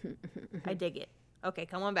 Gotcha. I dig it. Okay,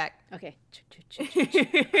 come on back. Okay.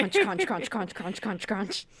 Crunch, crunch, crunch, crunch, crunch,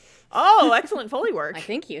 crunch. Oh, excellent Foley work.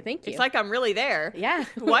 Thank you. It's like I'm really there. Yeah.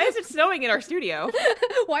 Why is it snowing in our studio?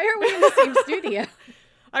 Why are we in the same studio?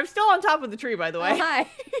 I'm still on top of the tree, by the way. Oh, hi.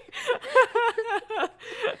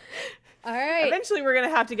 All right. Eventually, we're going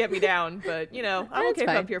to have to get me down, but, you know, I'm okay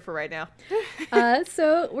up here for right now.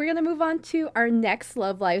 So we're going to move on to our next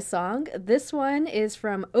Love Live song. This one is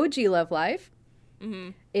from OG Love Live.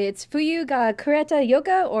 It's Fuyu ga Kureta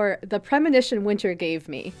Yoga, or The Premonition Winter Gave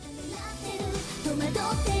Me.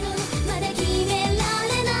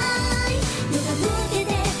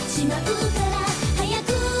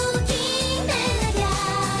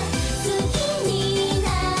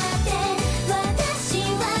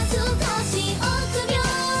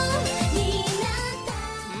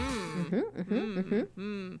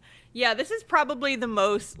 Yeah, this is probably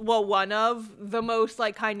one of the most,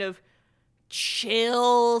 like, kind of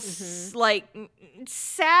chill, like,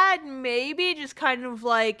 sad, maybe, just kind of,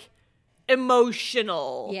 like,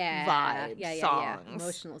 emotional vibe songs.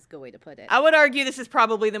 Emotional is a good way to put it. I would argue this is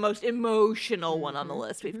probably the most emotional one on the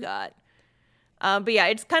list we've got. But yeah,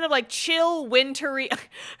 it's kind of like chill, wintry.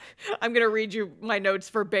 I'm going to read you my notes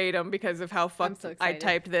verbatim because of how fucked I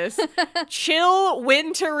typed this. Chill,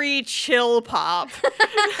 wintry, chill pop.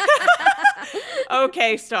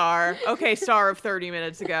 Okay, Star of 30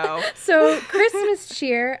 minutes ago. So, Christmas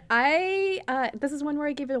cheer. This is one where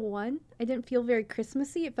I gave it a 1. I didn't feel very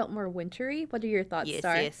Christmassy. It felt more wintry. What are your thoughts,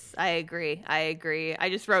 Star? Yes, I agree. I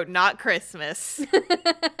just wrote not Christmas.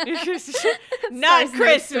 Not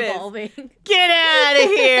Christmas. Get out of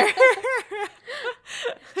here.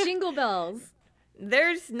 Jingle bells.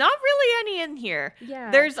 There's not really any in here.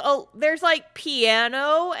 Yeah. There's like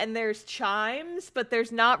piano and there's chimes, but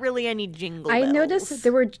there's not really any jingle bells. I noticed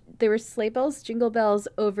there were sleigh bells, jingle bells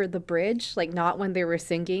over the bridge, like not when they were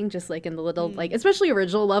singing, just like in the little like especially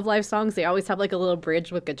original Love Live songs, they always have like a little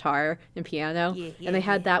bridge with guitar and piano. And they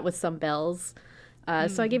had that with some bells.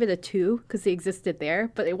 So I gave it a 2 because they existed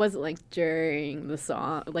there, but it wasn't like during the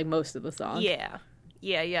song, like most of the song. Yeah.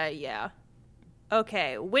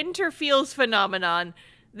 Okay, Winter Feels Phenomenon.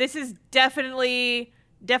 This is definitely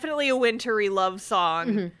a wintry love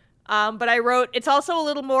song. But I wrote, it's also a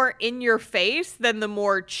little more in your face than the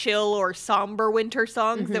more chill or somber winter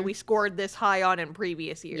songs that we scored this high on in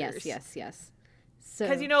previous years. Yes.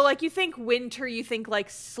 Because, you know, like, you think winter, you think, like,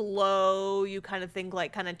 slow, you kind of think,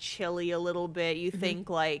 like, kind of chilly a little bit. You think,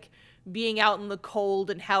 like, being out in the cold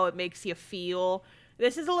and how it makes you feel.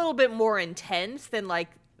 This is a little bit more intense than, like,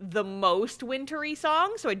 the most wintry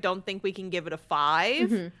song, so I don't think we can give it a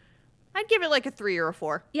 5. I'd give it, like, a 3 or a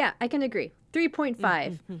 4. Yeah, I can agree.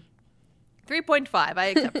 3.5. 3.5. I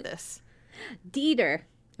accept this. Dieter,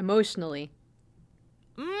 emotionally.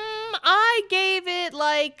 I gave it,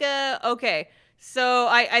 like, okay. So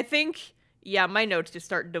I think Yeah, my notes just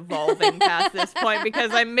start devolving past this point because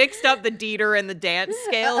I mixed up the Dieter and the dance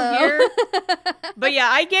scale here. But yeah,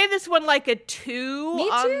 I gave this one like a 2 Me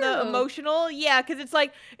on too. the emotional. Yeah, because it's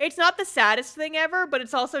like, it's not the saddest thing ever, but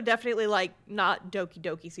it's also definitely like not Doki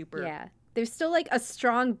Doki super. Yeah. There's still like a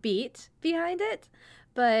strong beat behind it,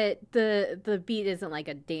 but the beat isn't like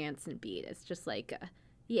a dancing beat. It's just like,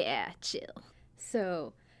 chill.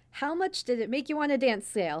 So, how much did it make you want to dance,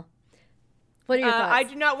 Sale? What are your thoughts? I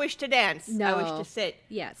do not wish to dance. No. I wish to sit.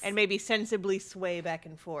 Yes. And maybe sensibly sway back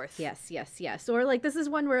and forth. Yes. Or like this is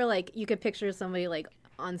one where like you could picture somebody like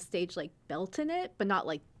on stage like belting it, but not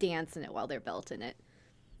like dancing it while they're belting it.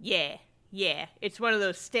 Yeah. It's one of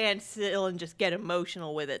those stand still and just get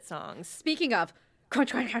emotional with it songs. Speaking of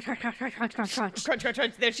crunch, crunch, crunch, crunch, crunch, crunch, crunch, crunch, crunch. Crunch, crunch,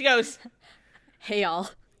 crunch. There she goes. Hey y'all,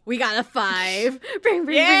 we got a 5. Bring.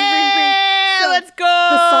 Yeah, So, let's go.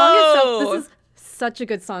 The song itself, this is such a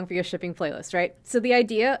good song for your shipping playlist, right? So the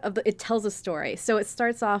idea of it tells a story. So it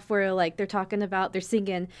starts off where like they're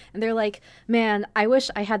singing and they're like, man, I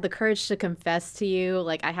wish I had the courage to confess to you.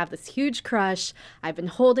 Like I have this huge crush. I've been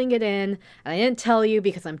holding it in and I didn't tell you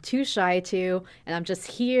because I'm too shy to. And I'm just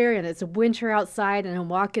here and it's winter outside and I'm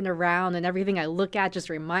walking around and everything I look at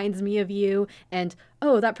just reminds me of you. And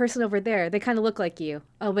oh, that person over there, they kind of look like you.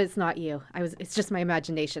 Oh, but it's not you. It's just my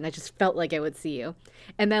imagination. I just felt like I would see you.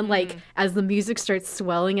 And then like as the music starts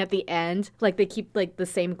swelling at the end, like they keep like the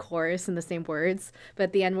same chorus and the same words, but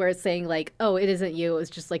at the end where it's saying like, oh, it isn't you, it was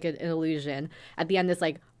just like an illusion. At the end it's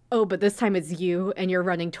like, oh, but this time it's you and you're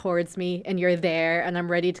running towards me and you're there and I'm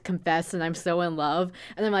ready to confess and I'm so in love.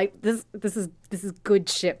 And I'm like, this is good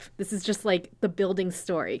ship. This is just like the building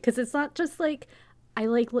story. Because it's not just like I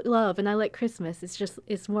like love and I like Christmas.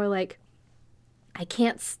 It's more like I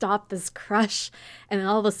can't stop this crush. And then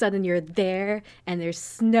all of a sudden you're there and there's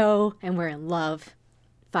snow and we're in love.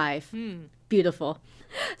 5. Beautiful.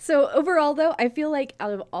 So overall though, I feel like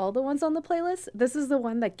out of all the ones on the playlist, this is the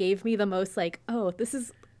one that gave me the most like, oh, this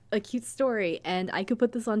is a cute story and I could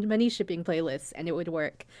put this on many shipping playlists and it would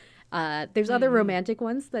work. There's other romantic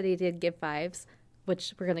ones that I did give 5s,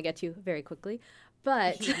 which we're going to get to very quickly.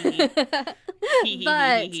 But this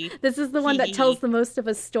is the one that tells the most of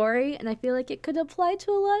a story, and I feel like it could apply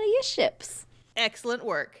to a lot of your ships. Excellent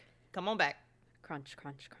work. Come on back. Crunch,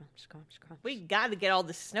 crunch, crunch, crunch, crunch. We got to get all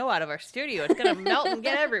the snow out of our studio. It's going to melt and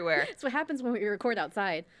get everywhere. That's what happens when we record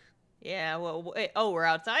outside. Yeah, well, we're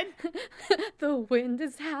outside? The wind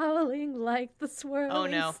is howling like the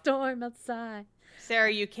swirling storm outside.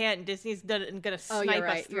 Sarah, you can't. Disney's going to snipe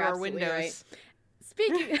us through our windows. Right.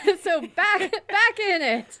 So back in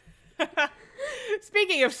it.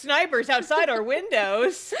 Speaking of snipers outside our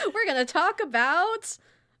windows, we're going to talk about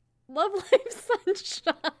Love Life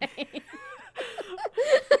Sunshine.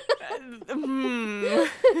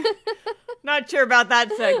 Not sure about that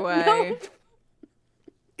segue. Nope.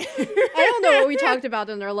 I don't know what we talked about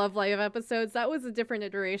in our Love Life episodes. That was a different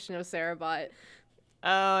iteration of Sarah Bot.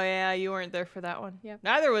 Oh, yeah, you weren't there for that one. Yep.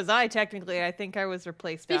 Neither was I, technically. I think I was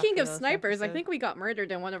replaced. Speaking of snipers, episodes. I think we got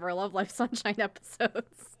murdered in one of our Love Life Sunshine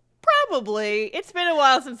episodes. Probably. It's been a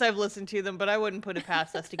while since I've listened to them, but I wouldn't put it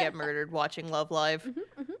past us to get murdered watching Love Live.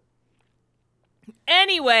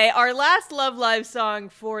 Anyway, our last Love Live song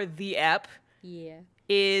for the ep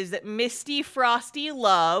is Misty Frosty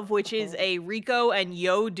Love, which is a Rico and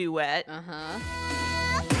Yo duet.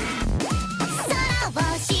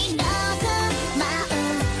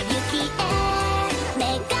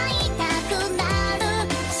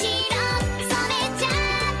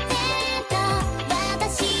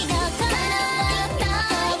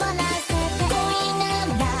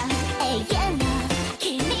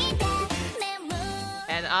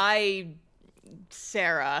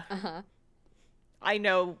 Sarah, I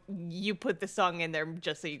know you put the song in there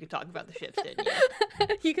just so you could talk about the ships, didn't you?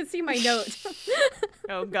 You can see my notes.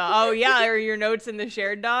 Oh, God. Oh, yeah. Are your notes in the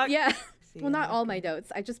shared doc? Yeah. Well, not all my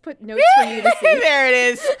notes. I just put notes for you to see. There it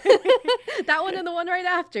is. That one and the one right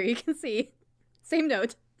after. You can see. Same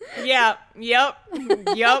note. Yeah. Yep.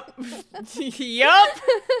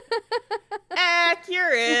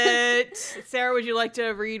 Accurate. Sarah, would you like to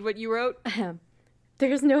read what you wrote?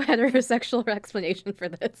 There's no heterosexual explanation for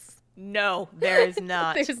this. No, there is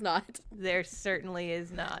not. There's not. There certainly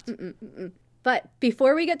is not. But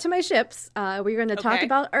before we get to my ships, we're going to talk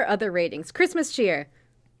about our other ratings. Christmas cheer.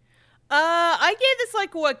 I gave this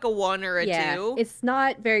like a 1 or a 2. It's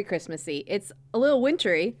not very Christmassy. It's a little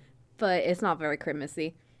wintry, but it's not very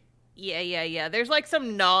Christmassy. Yeah. There's like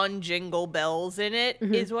some non-jingle bells in it,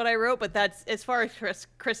 is what I wrote. But that's, as far as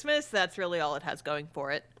Christmas, that's really all it has going for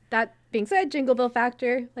it. That being said, Jingle Bell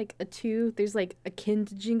Factor, like a 2. There's like akin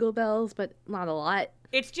to Jingle Bells, but not a lot.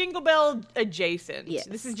 It's Jingle Bell adjacent. Yes.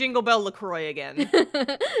 This is Jingle Bell LaCroix again.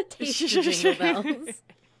 Taste the Jingle Bells.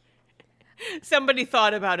 Somebody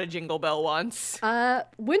thought about a Jingle Bell once.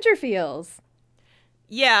 Winter Feels.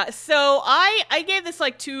 Yeah, so I gave this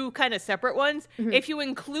like two kind of separate ones. Mm-hmm. If you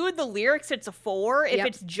include the lyrics, it's a 4. If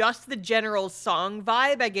it's just the general song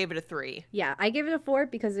vibe, I gave it a 3. Yeah, I gave it a 4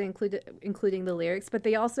 because it including the lyrics, but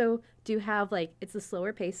they also do have like it's a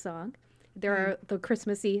slower paced song. There are the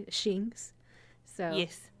Christmassy shings. So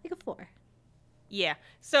yes. like a 4. Yeah.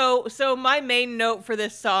 So my main note for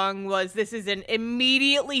this song was this is an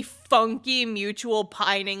immediately funky mutual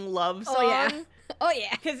pining love song. Oh yeah. Oh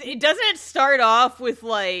yeah. Because it doesn't start off with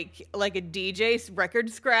like a DJ record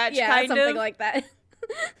scratch kind something of. like that.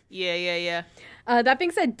 Yeah. That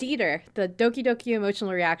being said, Dieter, the Doki Doki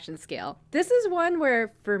Emotional Reaction Scale. This is one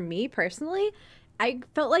where, for me personally, I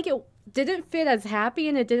felt like it didn't fit as happy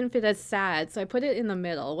and it didn't fit as sad, so I put it in the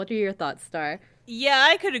middle. What are your thoughts, Star? Yeah,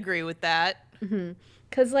 I could agree with that.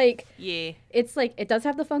 Because, like, yeah, it's like, it does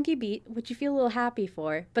have the funky beat, which you feel a little happy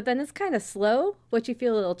for, but then it's kind of slow, which you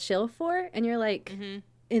feel a little chill for, and you're like,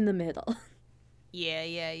 in the middle.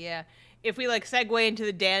 Yeah. If we like segue into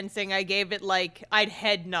the dancing, I gave it like, I'd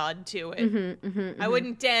head nod to it. I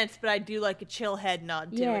wouldn't dance, but I'd do like a chill head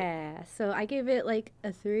nod to it. Yeah, so I gave it like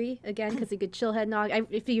a 3, again, because you could chill head nod.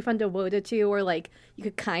 If you found a Woda to, or like, you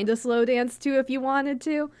could kind of slow dance to if you wanted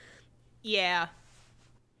to. Yeah.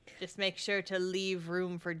 Just make sure to leave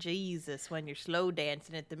room for Jesus when you're slow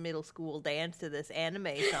dancing at the middle school dance to this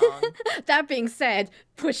anime song. That being said,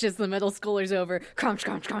 pushes the middle schoolers over. Crunch,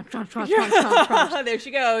 crunch, crunch, crunch, crunch, crunch, crunch, crunch. There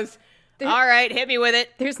she goes. All right, hit me with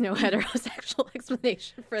it. There's no heterosexual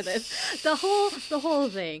explanation for this. The whole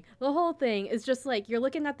thing is just like, you're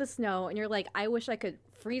looking at the snow and you're like, I wish I could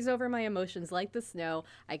freeze over my emotions like the snow.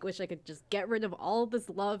 I wish I could just get rid of all of this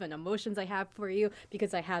love and emotions I have for you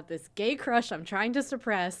because I have this gay crush I'm trying to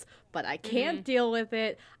suppress, but I can't deal with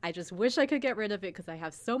it. I just wish I could get rid of it because I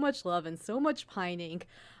have so much love and so much pining,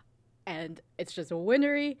 and it's just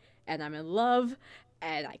wintry, and I'm in love,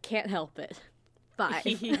 and I can't help it. 5.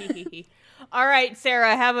 All right,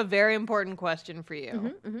 Sarah, I have a very important question for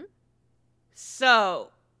you. So,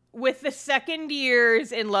 with the second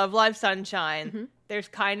years in Love Live Sunshine, there's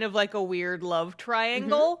kind of like a weird love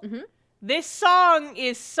triangle. This song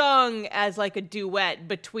is sung as like a duet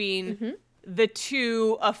between the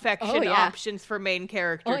two affection options for main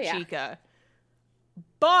character Chica.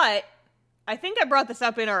 But I think I brought this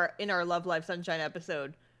up in our Love Live Sunshine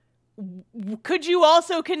episode. Could you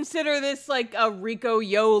also consider this like a Rico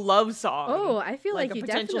Yo love song? Oh, I feel like a you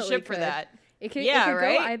potential definitely ship could. for that. It could,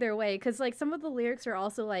 right? go either way, because like some of the lyrics are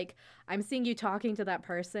also like, I'm seeing you talking to that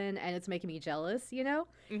person and it's making me jealous, you know?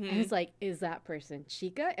 And it's like, is that person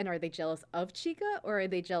Chica? And are they jealous of Chica, or are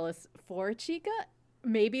they jealous for Chica?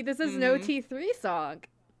 Maybe this is no T3 song.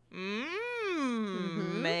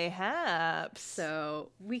 Mayhaps.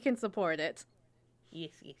 So we can support it.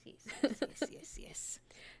 Yes.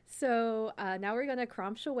 So now we're going to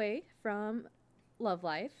cromch away from Love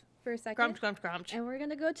Life for a second. Cromch. And we're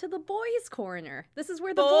going to go to the boys' corner. This is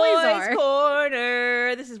where the boys are. Boys'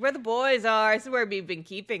 corner. This is where the boys are. This is where we've been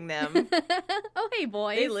keeping them. Oh, hey,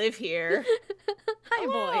 boys. They live here. Hi,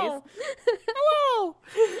 Hello. boys. Hello.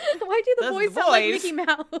 Why do the Those boys sound like Mickey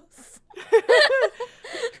Mouse?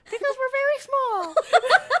 Because we're very small.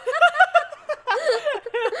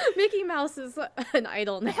 Mickey Mouse is an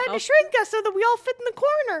idol now. They had to shrink us so that we all fit in the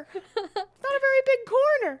corner. It's not a very big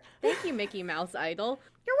corner. Thank you, Mickey Mouse idol.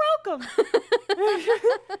 You're welcome.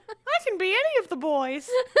 I can be any of the boys.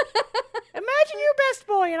 Imagine your best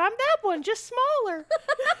boy, and I'm that one, just smaller.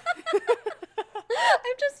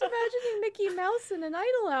 I'm just imagining Mickey Mouse in an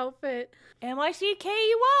idol outfit. MICKEY,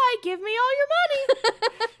 give me all your money.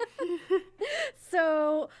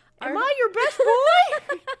 So, am I your best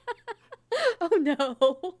boy? Oh no.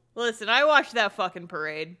 Listen, I watched that fucking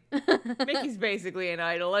parade. Mickey's basically an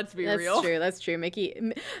idol, let's be real. That's true.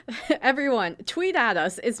 Mickey, everyone, tweet at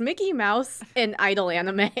us. Is Mickey Mouse an idol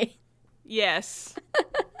anime? Yes.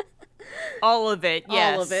 All of it,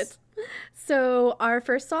 yes. All of it. So our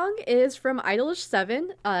first song is from iDOL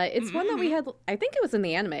 7. It's one that we had, I think it was in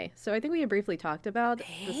the anime. So I think we had briefly talked about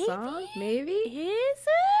the song, maybe? Is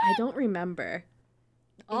it? I don't remember.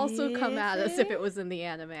 Also come at us if it was in the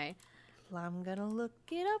anime. Well, I'm gonna look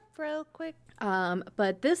it up real quick.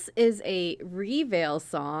 But this is a Reveal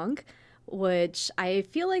song, which I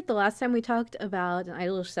feel like the last time we talked about an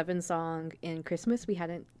iDOL 7 song in Christmas, we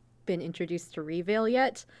hadn't been introduced to Reveal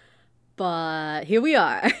yet. But here we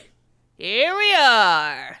are. Here we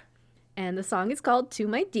are. And the song is called To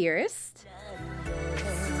My Dearest.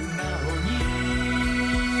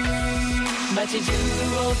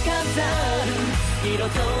 色と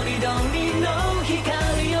りどりの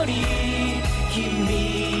光より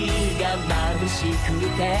君が眩しく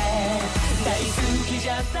て大好きじ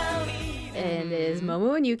ゃったり And it is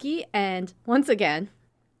Momo and Yuki, and once again,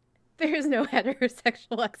 there is no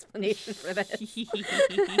heterosexual explanation for this.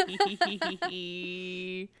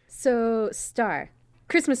 So, Star,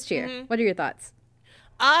 Christmas cheer. What are your thoughts?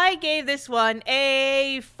 I gave this one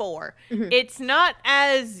a 4. It's not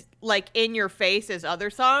as, like, in your face as other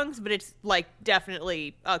songs, but it's, like,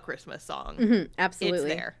 definitely a Christmas song. Absolutely.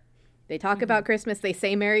 It's there. They talk about Christmas. They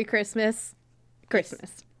say Merry Christmas.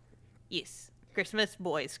 Christmas. Yes. Christmas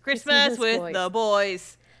boys. Christmas with boys. the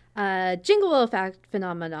boys. Jingle Bell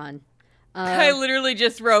phenomenon. I literally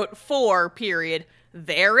just wrote 4, period.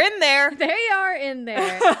 They're in there. They are in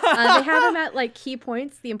there. They have them at, like, key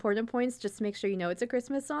points, the important points, just to make sure you know it's a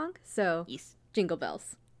Christmas song. So, Yes. Jingle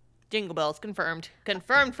Bells. Jingle Bells, confirmed.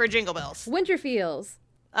 Confirmed for Jingle Bells. Winter Feels.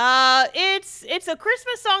 It's a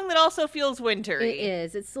Christmas song that also feels wintry. It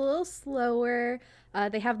is. It's a little slower.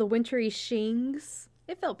 They have the wintry shings.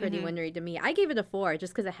 It felt pretty wintry to me. I gave it a 4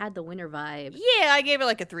 just because it had the winter vibe. Yeah, I gave it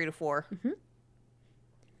like a 3 to 4.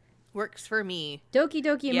 Works for me. Doki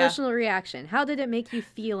Doki emotional reaction. How did it make you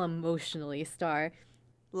feel emotionally, Star?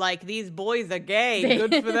 Like, these boys are gay.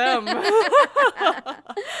 Good for them.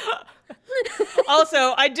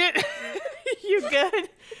 Also, I did... You good?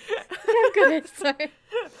 I'm good, sorry.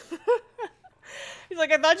 He's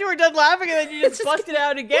like, I thought you were done laughing and then you just busted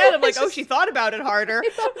out again. I'm like, oh, she thought about it harder. I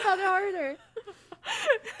thought about it harder.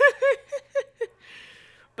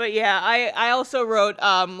 But yeah, I also wrote,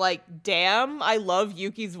 like, damn, I love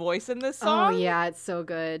Yuki's voice in this song. Oh, yeah, it's so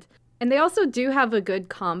good. And they also do have a good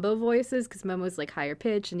combo voices because Momo's, like, higher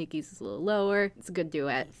pitch and Yuki's is a little lower. It's a good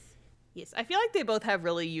duet. Yes, I feel like they both have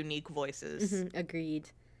really unique voices. Agreed.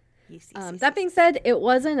 Yes, That being said, it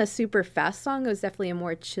wasn't a super fast song. It was definitely a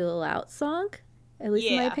more chill out song, at least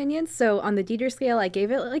in my opinion. So on the Dieter scale, I gave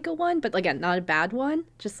it like a 1, but again, not a bad one,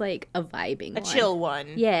 just like a vibing one. A chill one.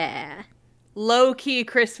 Yeah. Low-key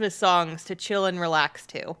Christmas songs to chill and relax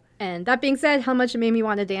to. And that being said, how much it made me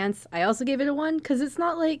want to dance, I also gave it a 1 because it's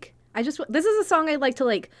not like, this is a song I'd like to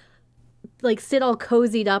like sit all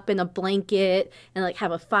cozied up in a blanket and like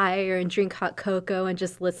have a fire and drink hot cocoa and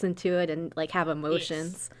just listen to it and like have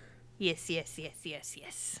emotions. Yes.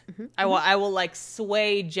 I will like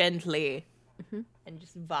sway gently and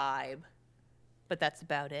just vibe. But that's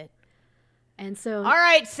about it. And so... All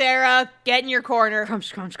right, Sarah, get in your corner.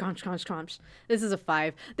 Crunch. This is a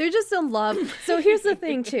 5. They're just in love. So here's the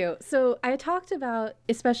thing, too. So I talked about,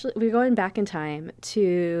 especially, we're going back in time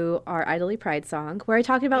to our Idly Pride song, where I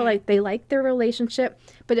talked about, like, they liked their relationship,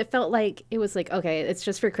 but it felt like, it was like, okay, it's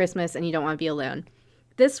just for Christmas and you don't want to be alone.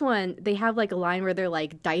 This one, they have, like, a line where they're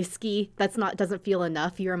like, Daisuki, doesn't feel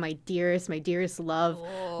enough. You are my dearest love.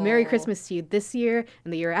 Oh. Merry Christmas to you this year,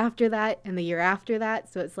 and the year after that, and the year after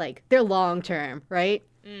that. So it's like, they're long term, right?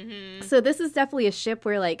 So this is definitely a ship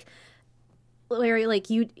where, like,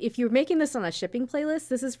 if you're making this on a shipping playlist,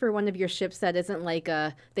 this is for one of your ships that isn't like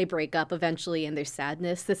they break up eventually and there's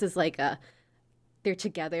sadness. This is like they're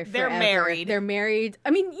together forever. They're married.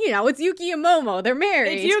 I mean, you know, it's Yuki and Momo. They're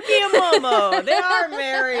married. It's Yuki and Momo. They are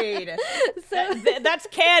married. So that's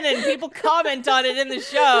canon. People comment on it in the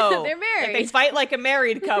show. They're married. Like they fight like a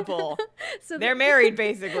married couple. So they're married,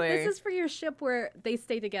 basically. This is for your ship where they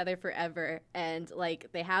stay together forever and,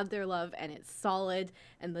 like, they have their love and it's solid.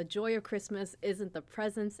 And the joy of Christmas isn't the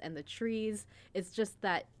presents and the trees. It's just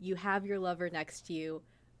that you have your lover next to you.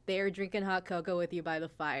 They're drinking hot cocoa with you by the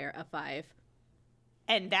fire. A 5.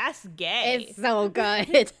 And that's gay. It's so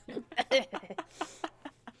good.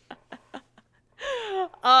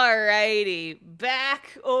 Alrighty,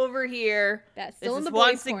 back over here. That's still in the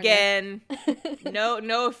once corner. Again,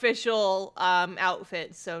 no official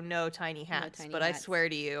outfits, so no tiny hats. No tiny but hats. I swear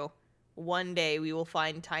to you, one day we will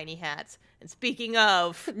find tiny hats. And speaking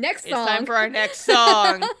of, next song. It's time for our next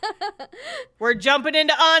song. We're jumping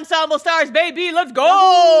into Ensemble Stars, baby. Let's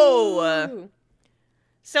go. Ooh.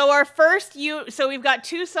 So our first so we've got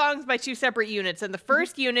 2 songs by 2 separate units, and the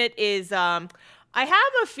first unit is I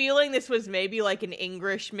have a feeling this was maybe like an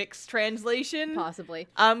English mixed translation, Possibly.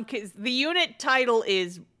 Because the unit title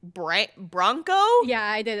is Bronco. Yeah,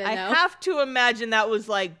 I didn't know. I have to imagine that was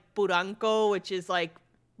like Branco, which is like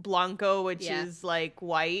Blanco, which is like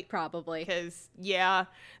white. Probably. Because,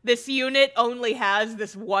 this unit only has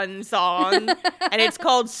this one song, and it's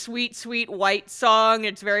called Sweet, Sweet White Song.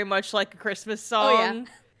 It's very much like a Christmas song. Oh, yeah.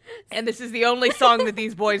 And this is the only song that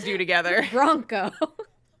these boys do together. Bronco.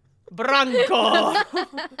 Branco.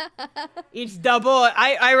 It's the boy.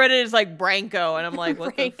 I read it as like Branco, and I'm like,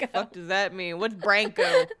 what the fuck does that mean? What's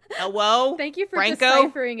Branco? Hello? Thank you for Branco?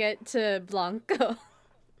 deciphering it to Blanco.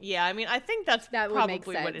 Yeah, I mean, I think that's probably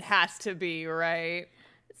what it has to be, right?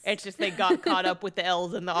 It's just they got caught up with the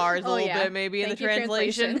L's and the R's a little bit, maybe, in the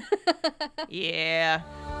translation. Yeah.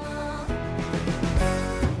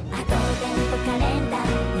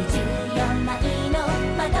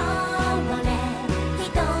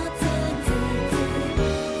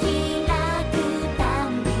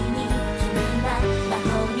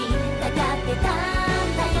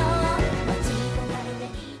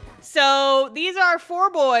 So these are 4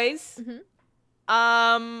 boys.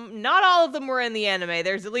 Not all of them were in the anime.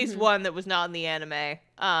 There's at least one that was not in the anime.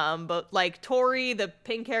 But like Tori, the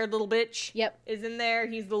pink-haired little bitch, is in there.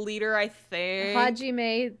 He's the leader, I think.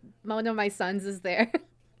 Hajime, one of my sons, is there.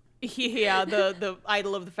 Yeah, the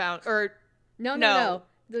idol of the fountain. Or no.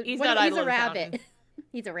 He's not idol he's a of rabbit. The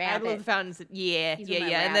He's a rabbit. Idol of the fountain. Yeah. And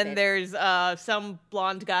then rabbits. there's some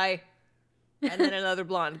blonde guy. And then another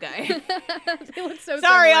blonde guy. They look so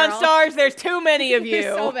Sorry, similar, on Stars, there's too many of you.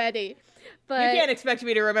 There's so many. But you can't expect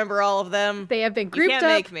me to remember all of them. They have been grouped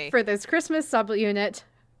up for this Christmas subunit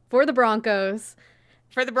for the Broncos.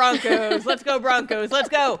 For the Broncos. Let's go, Broncos. Let's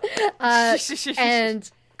go.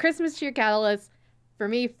 And Christmas Cheer Catalyst, for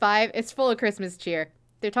me, 5, it's full of Christmas cheer.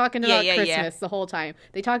 They're talking about Christmas the whole time.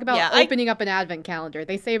 They talk about opening up an advent calendar.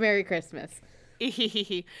 They say Merry Christmas.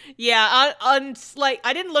 Yeah, like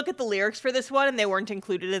I didn't look at the lyrics for this one, and they weren't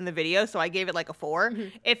included in the video, so I gave it like a 4.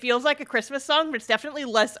 It feels like a Christmas song, but it's definitely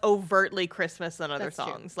less overtly Christmas than other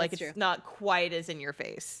songs. Like it's not quite as in your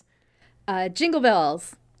face. Jingle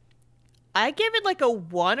Bells. I give it like a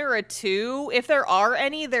 1 or a 2. If there are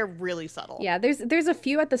any, they're really subtle. Yeah, there's a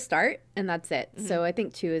few at the start, and that's it. So I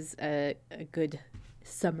think 2 is a good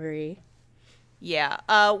summary.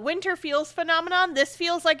 Yeah. Winter Feels Phenomenon. This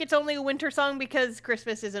feels like it's only a winter song because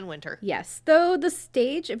Christmas is in winter. Yes. Though the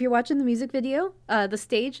stage, if you're watching the music video, the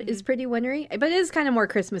stage is pretty wintry, but it is kind of more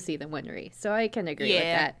Christmassy than wintry. So I can agree with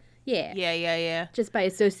that. Yeah. Yeah. Just by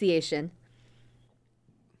association.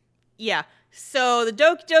 Yeah. So the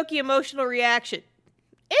Doki Doki Emotional Reaction.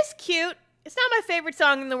 It's cute. It's not my favorite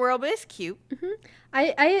song in the world, but it's cute.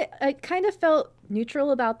 I kind of felt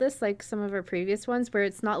neutral about this, like some of our previous ones, where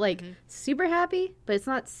it's not like super happy, but it's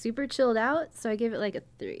not super chilled out. So I gave it like a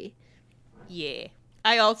 3. Yeah.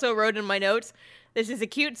 I also wrote in my notes, this is a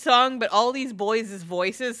cute song, but all these boys'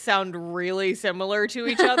 voices sound really similar to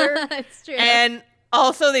each other. It's true. And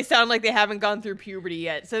also they sound like they haven't gone through puberty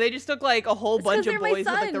yet. So they just look like a whole bunch of boys.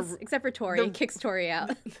 My sons, except for Tori. Kicks Tori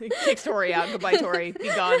out. Kicks Tori out. Goodbye, Tori. Be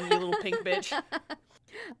gone, you little pink bitch.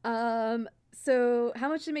 So how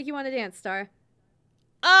much did it make you want to dance, Star?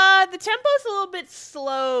 The tempo's a little bit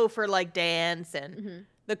slow for like dance, and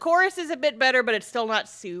the chorus is a bit better, but it's still not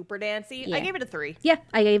super dancey. Yeah. I gave it a 3. Yeah,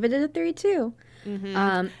 I gave it a 3 too.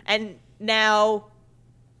 And now,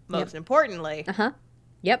 most importantly,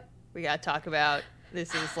 we gotta talk about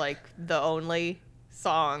this is like the only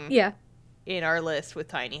song in our list with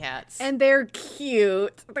tiny hats. And they're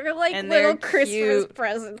cute. They're like little Christmas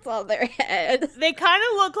presents on their head. They kind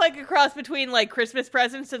of look like a cross between like Christmas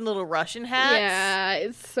presents and little Russian hats. Yeah,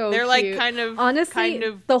 it's so They're cute. like kind of honestly,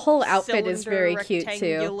 the whole outfit is very cute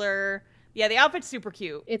too. Yeah, the outfit's super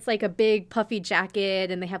cute. It's like a big puffy jacket,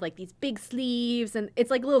 and they have like these big sleeves, and it's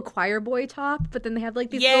like a little choir boy top, but then they have like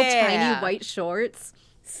these little tiny white shorts.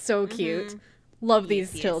 So cute. Love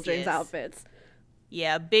these children's outfits.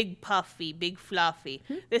 Yeah, big puffy, big fluffy.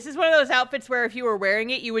 This is one of those outfits where if you were wearing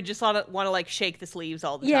it, you would just want to like shake the sleeves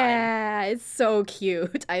all the time. Yeah, it's so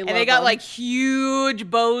cute. I love it. And they got like huge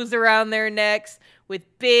bows around their necks with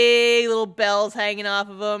big little bells hanging off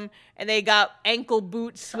of them. And they got ankle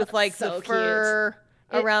boots with like the fur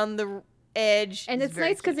around the edge. And it's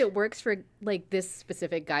nice because it works for like this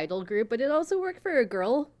specific idol group, but it also worked for a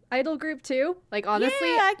girl idol group too. Like honestly,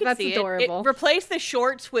 I could that's see adorable. It replaced the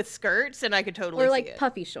shorts with skirts, and I could totally or like see it.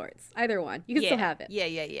 Puffy shorts. Either one, you can still have it.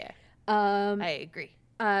 Yeah. I agree.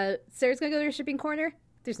 Sarah's gonna go to her shipping corner.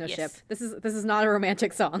 There's no ship. This is not a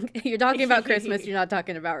romantic song. You're talking about Christmas. You're not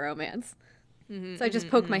talking about romance. So I just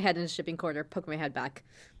poke my head in the shipping corner. Poke my head back.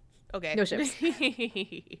 Okay. No ships.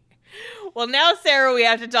 Well, now, Sarah, we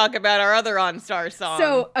have to talk about our other On-Star song.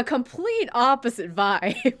 So, a complete opposite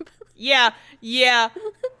vibe. Yeah.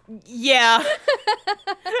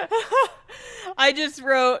 I just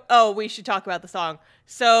wrote, we should talk about the song.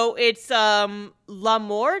 So, it's La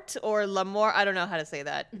Mort or L'Amour. I don't know how to say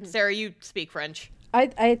that. Sarah, you speak French.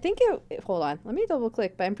 I think it, hold on. Let me double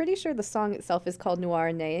click, but I'm pretty sure the song itself is called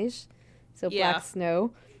Noir Neige. So, Black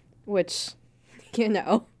Snow, which, you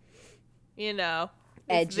know.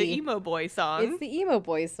 It's the edgy. emo boy song. It's the emo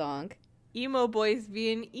boys song. Emo boys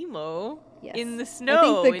being emo Yes. in the I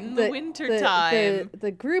snow think in the winter time. The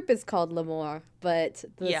group is called L'Amour, but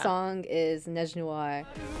the Yeah. song is Neige Noire.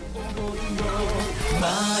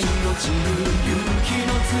 舞い落ちる雪の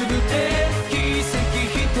粒で奇跡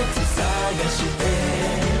一つ探して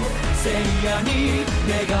聖夜に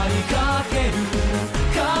願いかける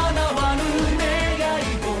叶わぬ願い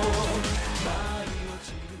を舞い落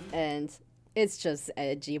ちる And it's just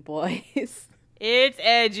edgy, boys. It's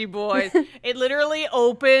edgy, boys. It literally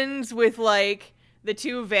opens with like the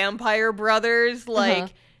two vampire brothers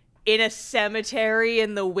like in a cemetery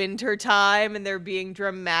in the winter time, and they're being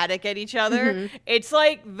dramatic at each other. It's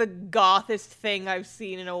like the gothest thing I've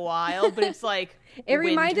seen in a while, but it's like It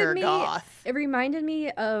reminded winter me. goth. It reminded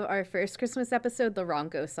me of our first Christmas episode, the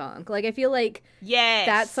Ronco song. Like I feel like Yes.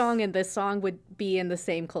 that song and this song would be in the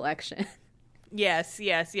same collection. Yes.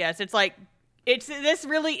 It's like this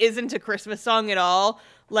really isn't a Christmas song at all.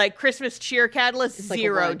 Like Christmas cheer catalyst, It's like a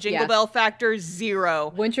 0. one, Jingle yeah. bell factor,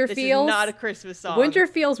 0. Winter this feels is not a Christmas song. Winter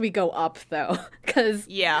feels we go up though, because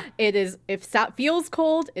Yeah. it is. If feels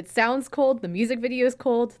cold, it sounds cold. The music video is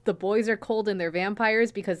cold. The boys are cold and they're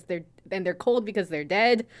vampires because they're cold because they're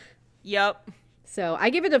dead. Yep. So I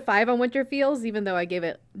give it a 5 on Winter Feels, even though I gave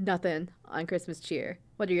it nothing on Christmas Cheer.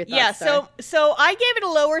 What are your thoughts? Yeah, Star? so I gave it a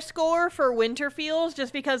lower score for Winter Feels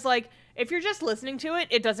just because, like, if you're just listening to it,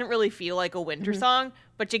 it doesn't really feel like a winter song,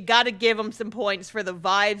 but you gotta give them some points for the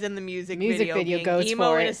vibes in the music video being goes emo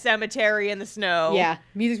for in it. a cemetery in the snow. Yeah,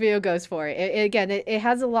 music video goes for it. It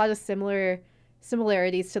has a lot of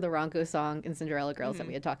similarities to the Ronco song and Cinderella Girls that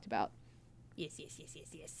we had talked about. Yes.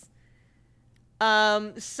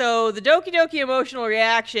 So the Doki Doki emotional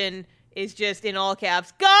reaction is just in all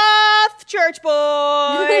caps, Goth Church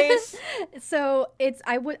Boys! So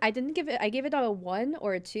I gave it a 1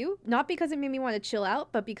 or a 2, not because it made me want to chill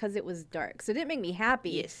out, but because it was dark. So it didn't make me happy.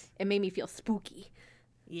 Yes. It made me feel spooky.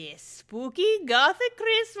 Yes, spooky Gothic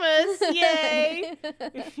Christmas, yay!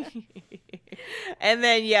 And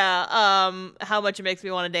then, how much it makes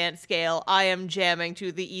me want to dance scale. I am jamming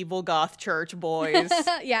to the evil Goth Church Boys.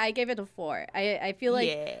 Yeah, I gave it a 4. I feel like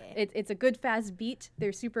Yeah. it's a good fast beat.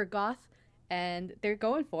 They're super goth, and they're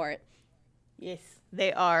going for it. Yes,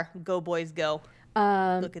 they are. Go boys, go.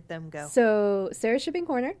 Look at them go. So Sarah's shipping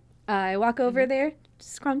corner. I walk over there,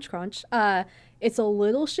 just crunch. It's a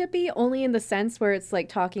little shippy, only in the sense where it's like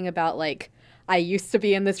talking about like I used to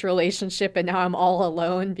be in this relationship and now I'm all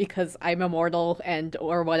alone because I'm immortal and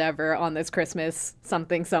or whatever on this Christmas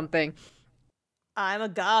something. I'm a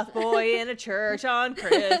goth boy in a church on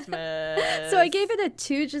Christmas. So I gave it a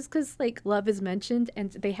 2 just because like love is mentioned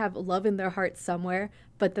and they have love in their heart somewhere,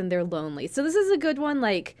 but then they're lonely. So this is a good one.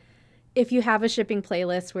 Like if you have a shipping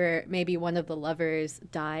playlist where maybe one of the lovers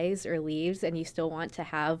dies or leaves and you still want to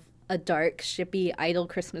have a dark, shippy, idle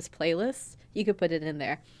Christmas playlist, you could put it in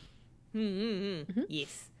there.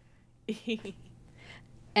 Yes.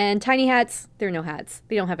 And tiny hats, there are no hats.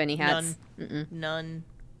 They don't have any hats. None.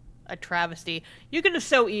 A travesty. You could have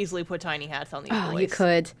so easily put tiny hats on these Oh, boys. you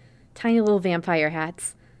could. Tiny little vampire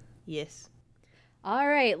hats. Yes. All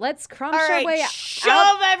right, let's crunch All our right, way shove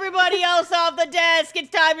out. everybody else off the desk.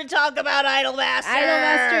 It's time to talk about Idolmaster.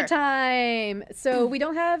 Idolmaster time. So we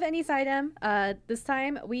don't have any side M. This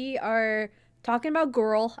time we are talking about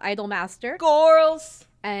Girl Idolmaster. Girls.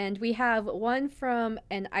 And we have one from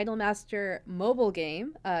an Idolmaster mobile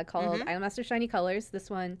game called Idolmaster Shiny Colors.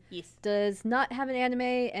 This one does not have an anime,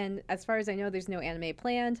 and as far as I know, there's no anime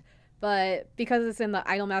planned. But because it's in the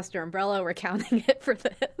Idolmaster umbrella, we're counting it for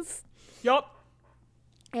this. Yup.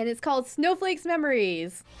 And it's called Snowflake's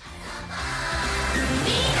Memories.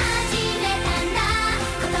 見始めたんだ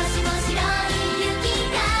今年も白い雪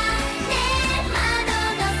がね窓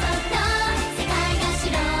の外世界が白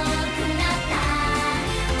くなった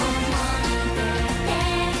思い出って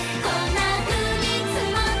こんな風に積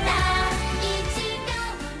もった一行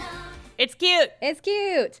の It's cute. It's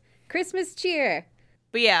cute. Christmas cheer.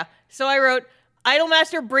 But yeah, so I wrote,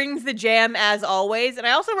 Idolmaster brings the jam as always. And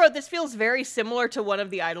I also wrote, this feels very similar to one of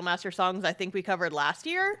the Idolmaster songs I think we covered last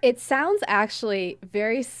year. It sounds actually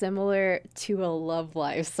very similar to a Love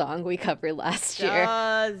Live song we covered last year.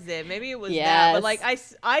 Does it? Maybe it was that. Yes. But like,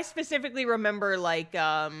 I specifically remember like,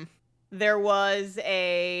 there was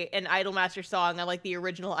an Idolmaster song on like the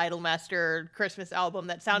original Idolmaster Christmas album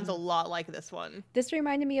that sounds a lot like this one. This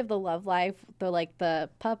reminded me of the Love Live, the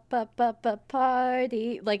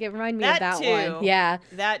party. Like, it reminded me of that too. one. Yeah.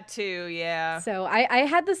 That too, yeah. So I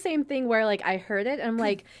had the same thing where, like, I heard it and I'm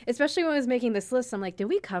like, especially when I was making this list, I'm like, did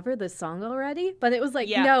we cover this song already? But it was like,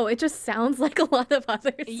 no, it just sounds like a lot of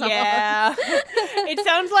other songs. Yeah. It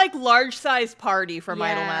sounds like Large Size Party from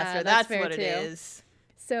Idolmaster. That's what it is.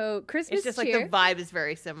 So Christmas It's just cheer. like the vibe is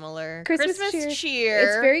very similar. Christmas cheer.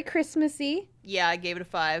 It's very Christmassy. Yeah, I gave it a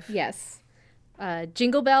 5. Yes.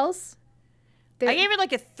 Jingle bells. I gave it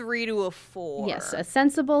like a 3 to a 4. Yes, a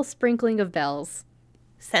sensible sprinkling of bells.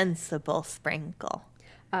 Sensible sprinkle.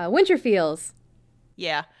 Winter feels.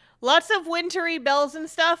 Yeah. Lots of wintry bells and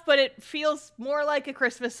stuff, but it feels more like a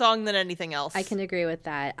Christmas song than anything else. I can agree with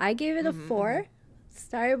that. I gave it a 4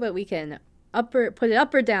 star, but we can put it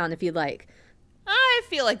up or down if you'd like. I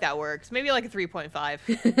feel like that works. Maybe like a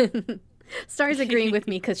 3.5. Star's agreeing with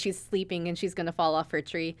me because she's sleeping and she's going to fall off her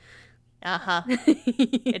tree. Uh-huh.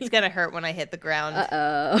 It's going to hurt when I hit the ground.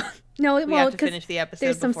 Uh-oh. No, it We won't. have to finish the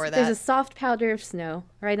episode before that. There's a soft powder of snow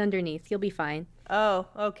right underneath. You'll be fine. Oh,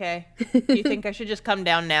 okay. You think I should just come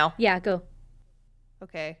down now? Yeah, go.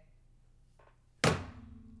 Okay.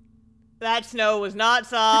 That snow was not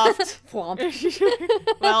soft. Womp.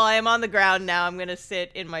 Well, I am on the ground now. I'm going to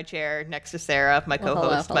sit in my chair next to Sarah, my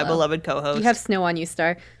co-host, my beloved co-host. You have snow on you,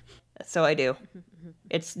 Star. So I do.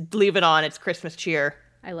 It's leave it on. It's Christmas cheer.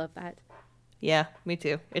 I love that. Yeah, me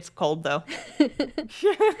too. It's cold though.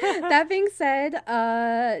 That being said,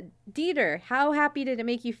 Dieter, how happy did it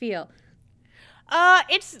make you feel?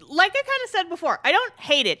 It's like I kind of said before. I don't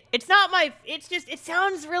hate it. It's not my. It's just it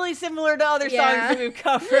sounds really similar to other songs that we've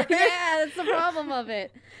covered. Yeah, that's the problem of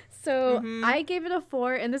it. So I gave it a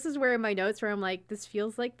 4, and this is where in my notes where I'm like, this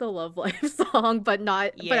feels like the Love Life song, but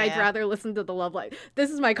not. Yeah. But I'd rather listen to the Love Life.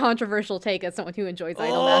 This is my controversial take as someone who enjoys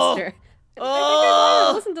Idolmaster. I think I'd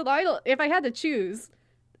rather listen to the Idol if I had to choose.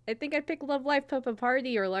 I think I'd pick Love Life, Papa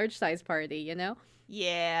Party, or Large Size Party. You know?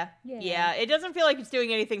 Yeah. It doesn't feel like it's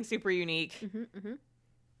doing anything super unique. Mm-hmm.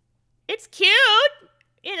 It's cute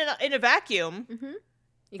in a vacuum, Exactly.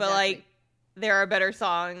 but like there are better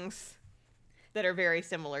songs that are very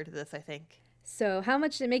similar to this. I think. So, how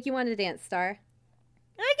much did it make you want to dance, Star?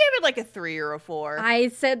 I gave it like a 3 or a 4. I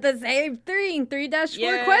said the same thing.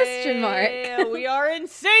 3-4 question mark. Yeah, we are in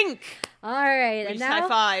sync. All right, We and just now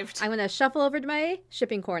high-fived. I'm gonna shuffle over to my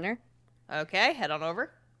shipping corner. Okay, head on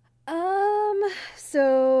over.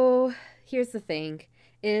 So here's the thing,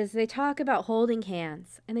 is they talk about holding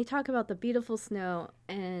hands, and they talk about the beautiful snow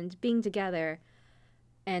and being together,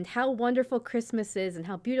 and how wonderful Christmas is and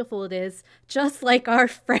how beautiful it is, just like our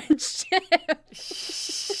friendship.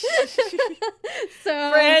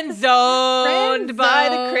 So Friend zoned by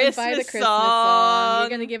the Christmas song. You're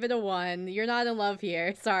gonna give it a 1. You're not in love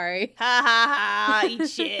here. Sorry. Ha ha ha! Eat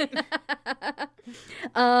shit.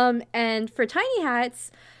 And for tiny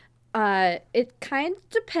hats, it kind of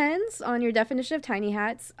depends on your definition of tiny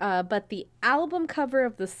hats. But the album cover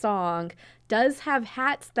of the song does have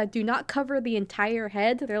hats that do not cover the entire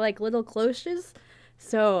head. They're like little cloches.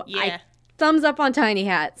 So Yeah. thumbs up on tiny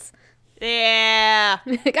hats. Yeah.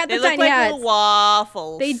 Got They the look tiny like hats. little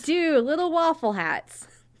waffles. They do, little waffle hats.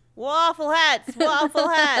 Waffle hats. Waffle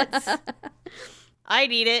hats.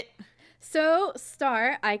 I'd eat it. So,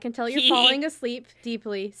 Star, I can tell you're falling asleep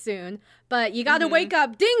deeply soon, but you gotta wake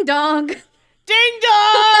up. Ding dong! Ding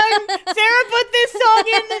dong! Sarah put this song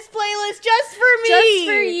in this playlist just for me. Just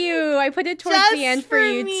for you. I put it towards Just the end for for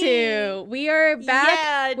you, me. too. We are back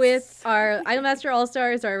Yeah, with our Idolmaster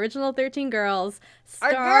All-Stars, our original 13 girls,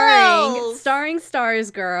 Our girls. starring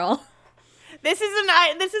Stars Girl. This is a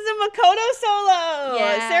Makoto solo.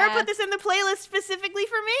 Yeah. Sarah put this in the playlist specifically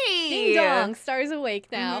for me. Ding dong, Stars awake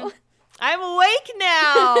now. I'm awake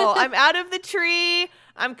now. I'm out of the tree.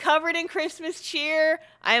 I'm covered in Christmas cheer.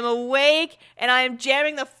 I am awake, and I am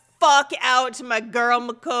jamming the fuck out to my girl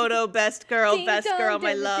Makoto, best girl, Ding best dong, girl,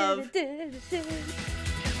 my da, da, love. da, da, da, da. 「聖な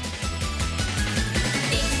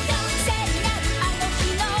るあの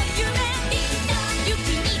日の夢」「雪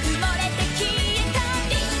に埋もれて消えた」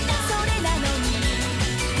「それなのに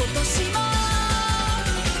今年も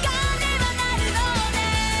鐘は鳴るのね」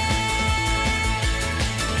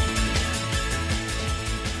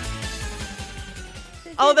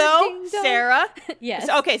 Although, Ding dong. Sarah, Yes.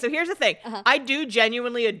 okay, so here's the thing. Uh-huh. I do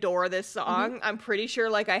genuinely adore this song. I'm pretty sure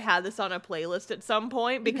like I had this on a playlist at some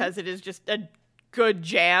point because it is just a good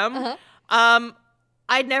jam. Uh-huh.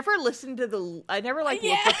 I never listened to I never like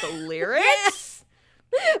looked up the lyrics.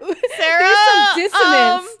 Sarah, Sarah, there's some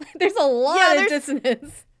dissonance. There's a lot of there's-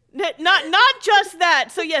 dissonance. Not just that.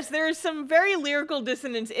 So yes, there is some very lyrical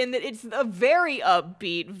dissonance in that it's a very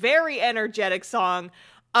upbeat, very energetic song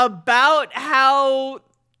about how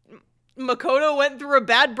Makoto went through a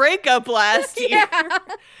bad breakup last year.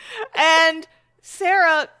 And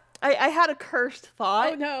Sarah, I had a cursed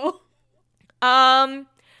thought. Oh no.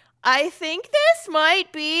 I think this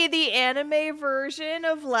might be the anime version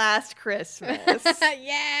of Last Christmas.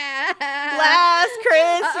 Yeah. Last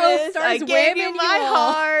Christmas, Star's I gave you whamming my you all.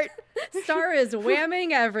 heart. Star is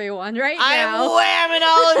whamming everyone right I'm now. whamming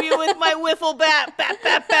all of you with my wiffle bat,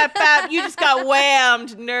 bat. You just got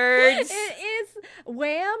whammed, nerds. It is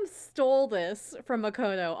Wham stole this from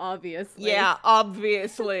Makoto, obviously. Yeah,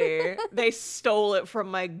 obviously. They stole it from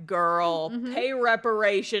my girl. Pay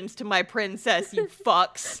reparations to my princess, you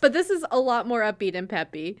fucks. But this is a lot more upbeat and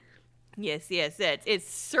peppy. Yes, it's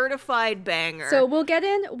certified banger. So we'll get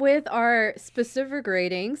in with our specific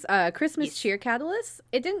ratings. Christmas cheer catalyst.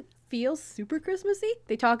 It didn't feel super Christmassy.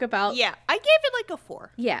 They talk about... Yeah, I gave it like a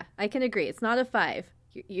 4. Yeah, I can agree. It's not a 5.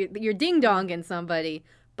 You're ding-donging somebody,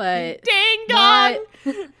 but... Ding not...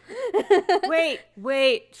 dong!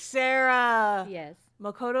 Wait, Sarah. Yes.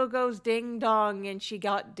 Makoto goes ding dong and she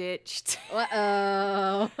got ditched.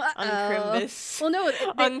 Uh-oh. Uncrimbus. Well, no,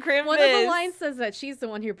 Uncrimbus. one of the lines says that she's the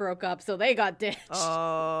one who broke up, so they got ditched.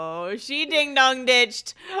 Oh, she ding dong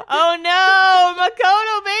ditched. Oh no,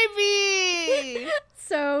 Makoto baby.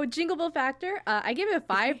 So, Jingle Bell Factor, I gave it a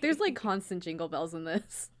 5. There's like constant jingle bells in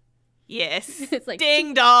this. Yes. It's like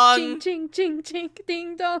ding dong. Ching, ching, ching, ching,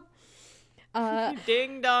 ding dong.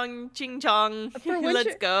 Ding dong, ching chong. For winter,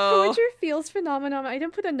 Let's go. For Winter Feels Phenomenon, I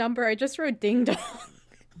didn't put a number. I just wrote ding dong.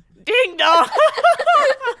 Ding dong.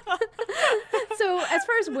 So as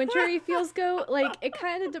far as wintry feels go, like it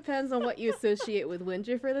kind of depends on what you associate with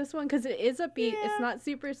winter for this one, because it is upbeat. Yeah. It's not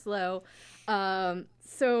super slow.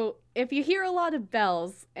 So if you hear a lot of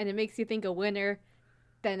bells and it makes you think of winter,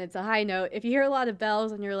 then it's a high note. If you hear a lot of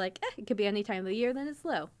bells and you're like, it could be any time of the year, then it's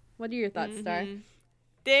low. What are your thoughts, Star?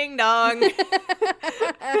 Ding dong.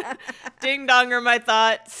 Ding dong are my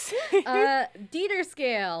thoughts. Dieter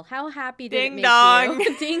scale. How happy did ding it make dong.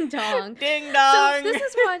 you? Ding dong. Ding dong. So this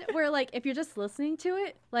is one where, like, if you're just listening to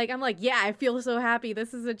it, like, I'm like, yeah, I feel so happy.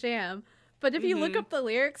 This is a jam. But if you look up the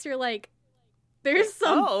lyrics, you're like, there's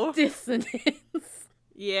some dissonance.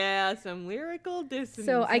 Yeah, some lyrical dissonance.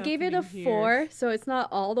 So I gave it a 4, so it's not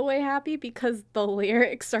all the way happy because the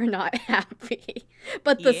lyrics are not happy.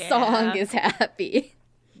 But the song is happy.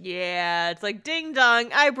 Yeah, it's like, ding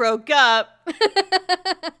dong, I broke up.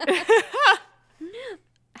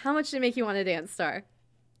 How much did it make you want to dance, Star?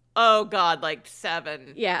 Oh, God, like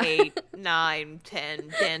 7, Yeah. 8, 9,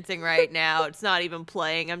 10, dancing right now. It's not even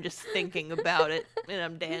playing. I'm just thinking about it, and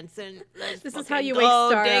I'm dancing. This is how you wake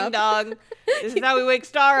Star ding up. Dong. This is how we wake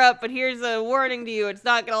Star up, but here's a warning to you. It's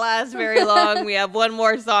not going to last very long. We have one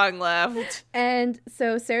more song left. And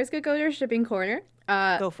so Sarah's going to go to her shipping corner.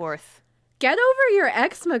 Go forth. Get over your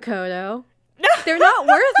ex, Makoto. They're not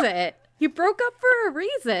worth it. You broke up for a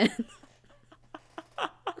reason.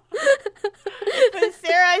 But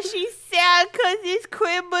Sarah, she's sad because it's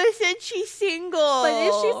Christmas and she's single. But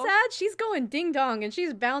is she sad? She's going ding dong and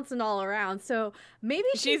she's bouncing all around. So maybe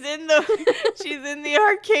she's in the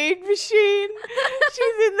arcade machine.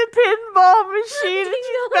 She's in the pinball machine and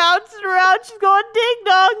she's bouncing around. She's going ding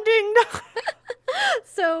dong, ding dong.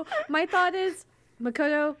 So my thought is,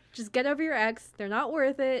 Makoto, just get over your ex. They're not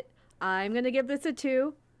worth it. I'm gonna give this a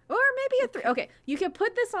 2 or maybe a 3. Okay, you can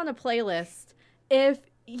put this on a playlist if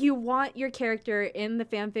you want your character in the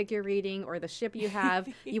fanfic you're reading or the ship you have,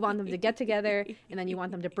 you want them to get together and then you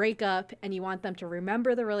want them to break up and you want them to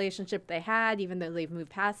remember the relationship they had even though they've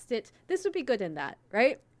moved past it. This would be good in that,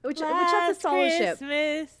 right? Which that's a solid ship.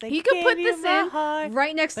 You could put this in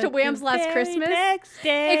right next to Wham's Last Christmas.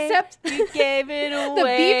 Except you gave it away. The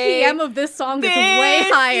BPM of this song is way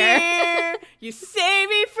higher. Year, you save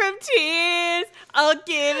me from tears. I'll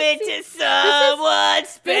give it to someone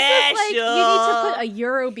special. This is like you need to put a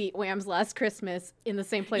Eurobeat Wham's Last Christmas in the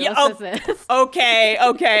same playlist as this.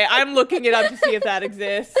 Okay. I'm looking it up to see if that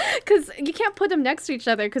exists. Because you can't put them next to each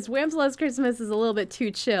other because Wham's Last Christmas is a little bit too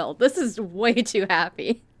chill. This is way too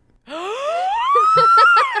happy. Ding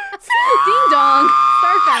dong.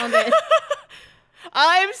 Star found it.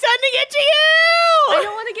 I'm sending it to you. I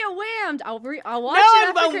don't want to get whammed. I'll watch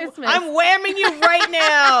it after Christmas. I'm whamming you right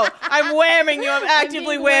now. I'm whamming you. I'm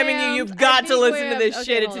actively whamming you. You've got to listen to this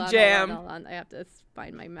shit. It's a jam. Hold on. I have to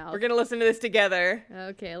find my mouth. We're going to listen to this together.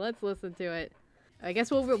 Okay, let's listen to it. I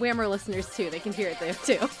guess we'll wham our listeners too. They can hear it there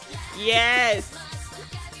too. Yes.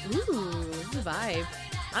 Ooh, this is a vibe.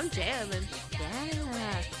 I'm jamming.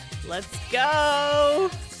 Yeah. Let's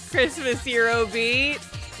go. Christmas hero beat.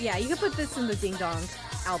 Yeah, you can put this in the Ding Dong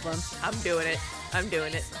album. I'm doing it.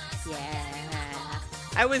 Yeah.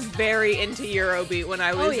 I was very into Eurobeat when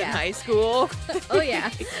I was in high school. Oh yeah.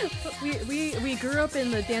 We grew up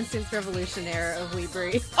in the Dance Dance Revolution era of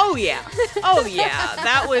Weebly. Oh yeah.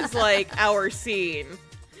 That was like our scene.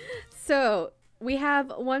 So we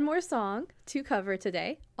have one more song to cover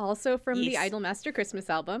today, also from the Idolmaster Christmas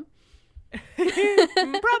album.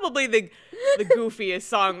 Probably the goofiest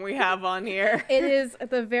song we have on here. It is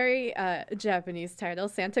the very Japanese title,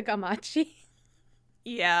 Santa Gamachi.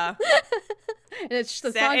 Yeah. And it's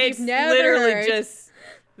the song you've it's never literally heard. just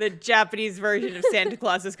the Japanese version of Santa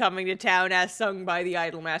Claus is Coming to Town as sung by the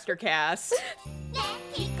Idolmaster cast.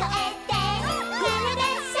 聞こえてくるで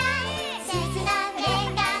しょ静な目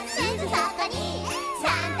がすぐそこに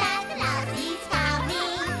Santa Claus is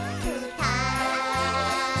coming to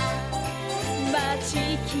town 待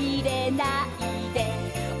ちきれないで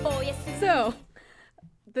おやすみ So,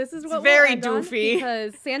 this is what It's very we'll end on doofy.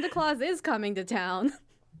 because Santa Claus is coming to town.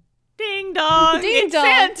 Ding dong! Ding It's dong.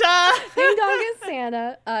 Santa! Ding dong is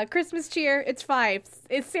Santa. Christmas cheer, it's 5.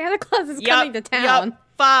 It's Santa Claus is coming to town. Yup,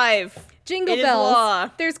 5. Jingle It is bells. law.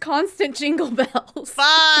 There's constant jingle bells.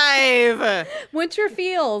 5! Winter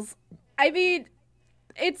feels. I mean,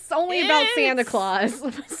 it's only about Santa Claus.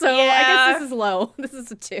 So I Yeah. guess this is low. This is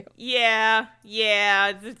a 2. Yeah,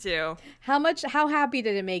 it's a 2. How happy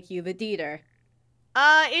did it make you, the Dieter?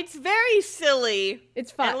 It's very silly.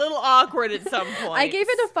 It's And 5. a little awkward at some point. I gave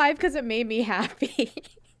it a 5 because it made me happy.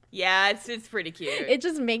 Yeah, it's pretty cute. It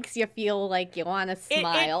just makes you feel like you want to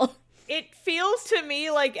smile. It feels to me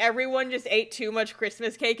like everyone just ate too much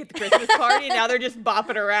Christmas cake at the Christmas party, and now they're just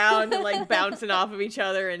bopping around and like bouncing off of each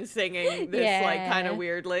other and singing this like kind Yeah. of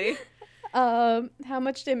weirdly. How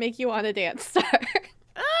much did it make you want to dance, Star?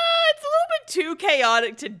 It's a little bit too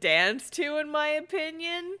chaotic to dance to, in my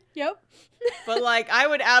opinion. Yep. But like, I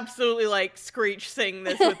would absolutely like screech sing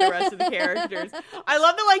this with the rest of the characters. I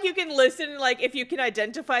love that like you can listen, like if you can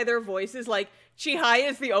identify their voices, like Chihaya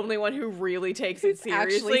is the only one who really takes it Who's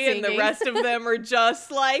actually seriously, and the singing. rest of them are just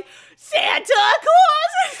like Santa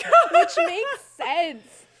Claus is coming. Which makes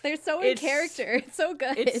sense. They're so in It's- character. It's so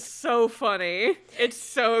good. It's so funny. It's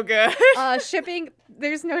so good. Shipping.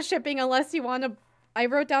 There's no shipping unless you want to. I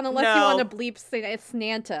wrote down unless you No. want to bleep it's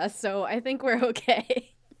Nanta. So I think we're okay.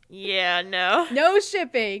 Yeah, no. No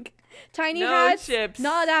shipping. Tiny No hats. ships.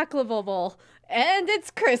 Not acclamable. And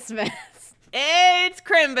it's Christmas. It's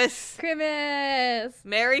Crimbus. Christmas.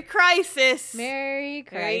 Merry Crisis. Merry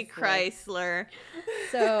Merry Chrysler. Chrysler.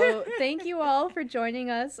 So thank you all for joining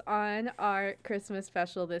us on our Christmas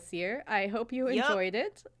special this year. I hope you Yup. enjoyed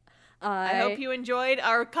it. I hope you enjoyed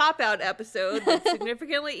our cop-out episode. That's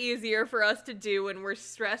significantly easier for us to do when we're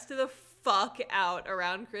stressed to the fuck out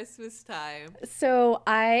around Christmas time. So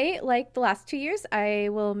I, like the last 2 years, I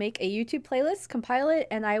will make a YouTube playlist, compile it,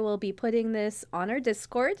 and I will be putting this on our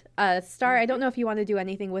Discord. Star, I don't know if you want to do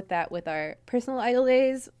anything with that with our personal Idol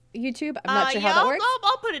Days YouTube. I'm not sure how that works.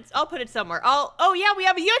 I'll put it somewhere. Oh yeah, we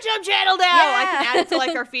have a YouTube channel now. I can add it to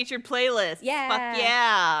like our featured playlist. Yeah. Fuck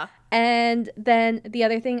yeah. And then the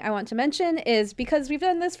other thing I want to mention is because we've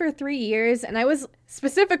done this for 3 years, and I was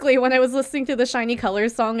specifically when I was listening to the Shiny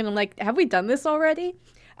Colors song, and I'm like, have we done this already?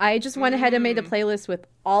 I just went ahead and made a playlist with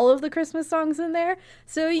all of the Christmas songs in there,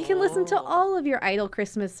 so you can listen to all of your Idol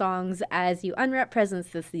Christmas songs as you unwrap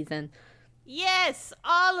presents this season. Yes,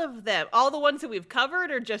 all of them. All the ones that we've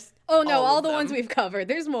covered, or just Oh no, all of the them? ones we've covered.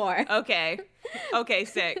 There's more. Okay,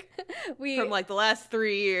 sick. From like the last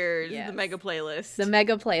 3 years, Yes. the mega playlist. The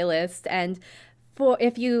mega playlist. And for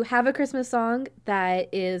if you have a Christmas song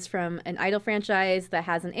that is from an Idol franchise that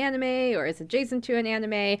has an anime or is adjacent to an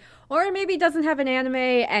anime, or maybe doesn't have an anime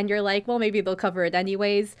and you're like, well, maybe they'll cover it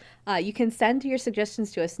anyways, you can send your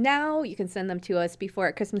suggestions to us now. You can send them to us before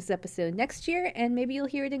our Christmas episode next year, and maybe you'll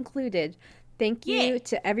hear it included. Thank you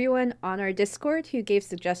to everyone on our Discord who gave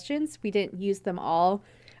suggestions. We didn't use them all.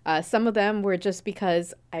 Some of them were just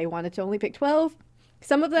because I wanted to only pick 12.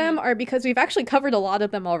 Some of them are because we've actually covered a lot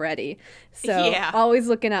of them already. So always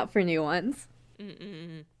looking out for new ones.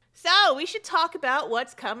 So we should talk about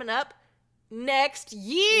what's coming up next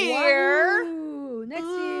year. Wahoo! Next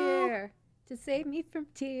year. To save me from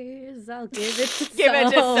tears, I'll give it to Give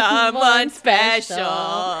it to someone special.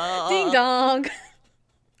 special. Ding dong.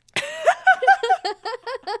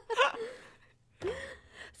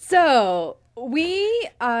 So we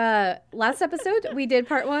last episode we did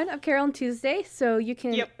part 1 of Carol and Tuesday, so you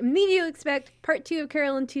can immediately expect part 2 of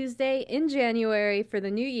Carol and Tuesday in January for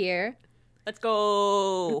the new year. Let's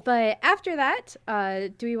go. But after that,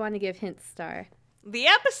 do we want to give hints, Star? The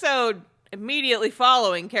episode immediately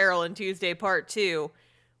following Carol and Tuesday Part 2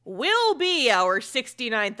 will be our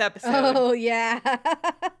 69th episode. Oh, yeah.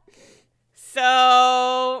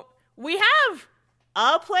 So we have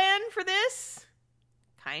a plan for this.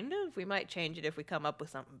 Kind of. We might change it if we come up with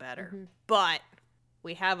something better. Mm-hmm. But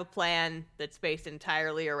we have a plan that's based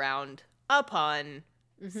entirely around a pun.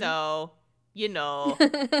 Mm-hmm. So,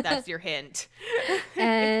 that's your hint.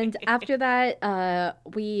 And after that,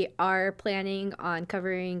 we are planning on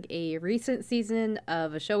covering a recent season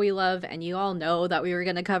of a show we love, and you all know that we were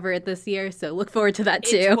going to cover it this year, so look forward to that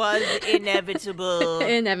too. It was inevitable.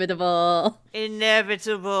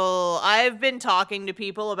 Inevitable. I've been talking to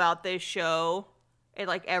people about this show at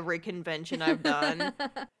like every convention I've done.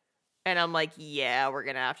 And I'm like, yeah, we're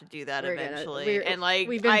going to have to do that eventually. And like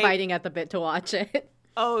we've been biting at the bit to watch it.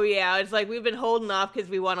 Oh, yeah. It's like we've been holding off because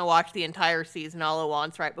we want to watch the entire season all at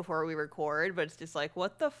once right before we record. But it's just like,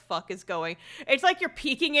 what the fuck is going... It's like you're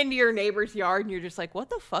peeking into your neighbor's yard and you're just like, what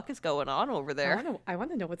the fuck is going on over there? I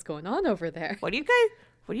want to know what's going on over there. What are you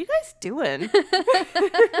guys doing?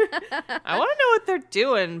 I want to know what they're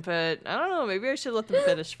doing, but I don't know. Maybe I should let them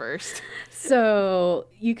finish first. So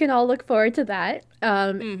you can all look forward to that.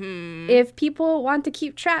 If people want to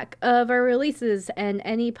keep track of our releases and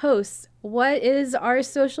any posts, what is our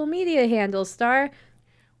social media handle, Star?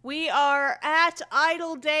 We are at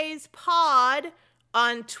Idol Days Pod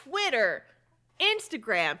on Twitter,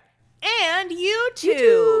 Instagram, and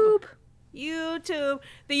YouTube. The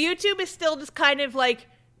YouTube is still just kind of like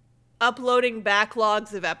uploading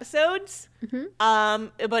backlogs of episodes.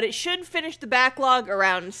 But it should finish the backlog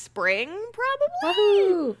around spring, probably.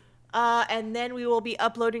 Woohoo! And then we will be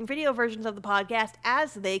uploading video versions of the podcast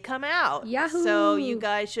as they come out. Yahoo! So you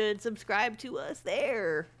guys should subscribe to us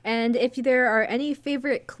there. And if there are any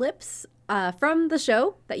favorite clips from the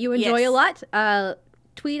show that you enjoy a lot,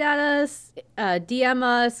 tweet at us, DM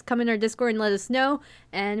us, come in our Discord and let us know.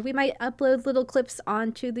 And we might upload little clips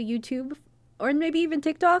onto the YouTube or maybe even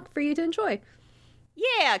TikTok for you to enjoy.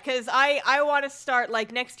 Yeah, because I want to start,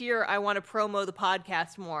 like, next year I want to promo the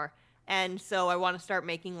podcast more. And so I want to start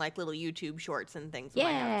making, like, little YouTube shorts and things when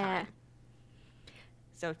I have time.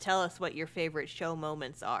 So tell us what your favorite show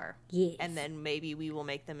moments are. Yes. And then maybe we will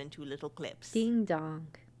make them into little clips. Ding dong.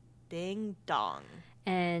 Ding dong.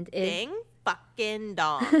 And Ding fucking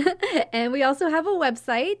dong. And we also have a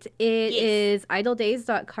website. It is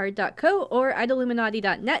idoldays.card.co or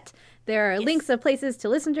idolluminati.net. There are links of places to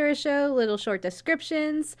listen to our show, little short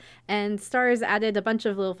descriptions, and Stars added a bunch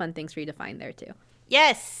of little fun things for you to find there too.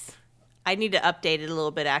 Yes. I need to update it a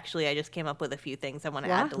little bit, actually. I just came up with a few things I want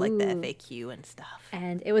to add to, like, the FAQ and stuff.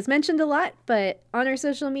 And it was mentioned a lot, but on our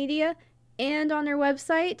social media and on our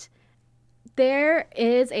website, there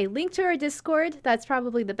is a link to our Discord. That's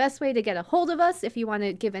probably the best way to get a hold of us if you want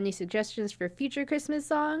to give any suggestions for future Christmas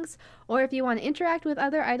songs, or if you want to interact with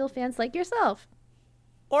other Idol fans like yourself.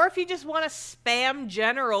 Or if you just want to spam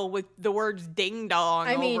general with the words ding dong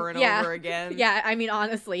over and over again. Yeah, I mean,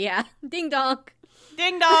 honestly, yeah. Ding dong.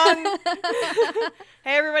 Ding dong.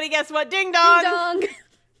 Hey, everybody, guess what? Ding dong. Ding dong.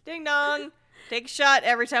 Ding dong. Take a shot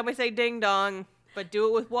every time we say ding dong, but do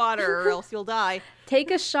it with water or else you'll die. Take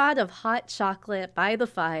a shot of hot chocolate by the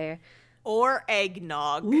fire. Or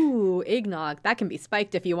eggnog. Ooh, eggnog. That can be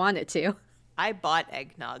spiked if you want it to. I bought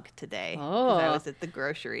eggnog today. Oh. I was at the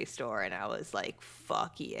grocery store and I was like,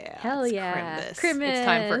 fuck yeah. Hell it's yeah.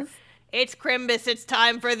 Crimbus. It's Crimbus. It's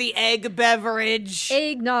time for the egg beverage.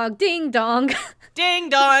 Eggnog. Ding dong. Ding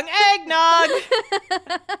dong. Eggnog.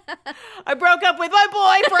 I broke up with my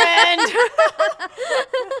boyfriend.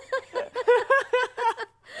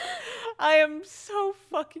 I am so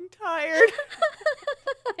fucking tired.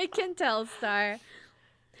 I can tell, Star.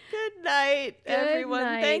 Good night, everyone.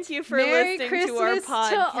 Night. Thank you for Merry listening Christmas to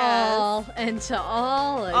our podcast. To all, and to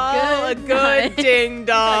all a good ding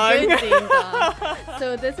dong. A good ding dong.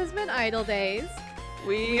 So this has been Idol Days.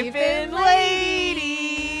 We've been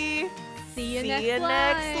Lady. See you next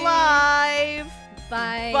next live.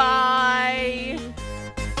 Bye. Bye.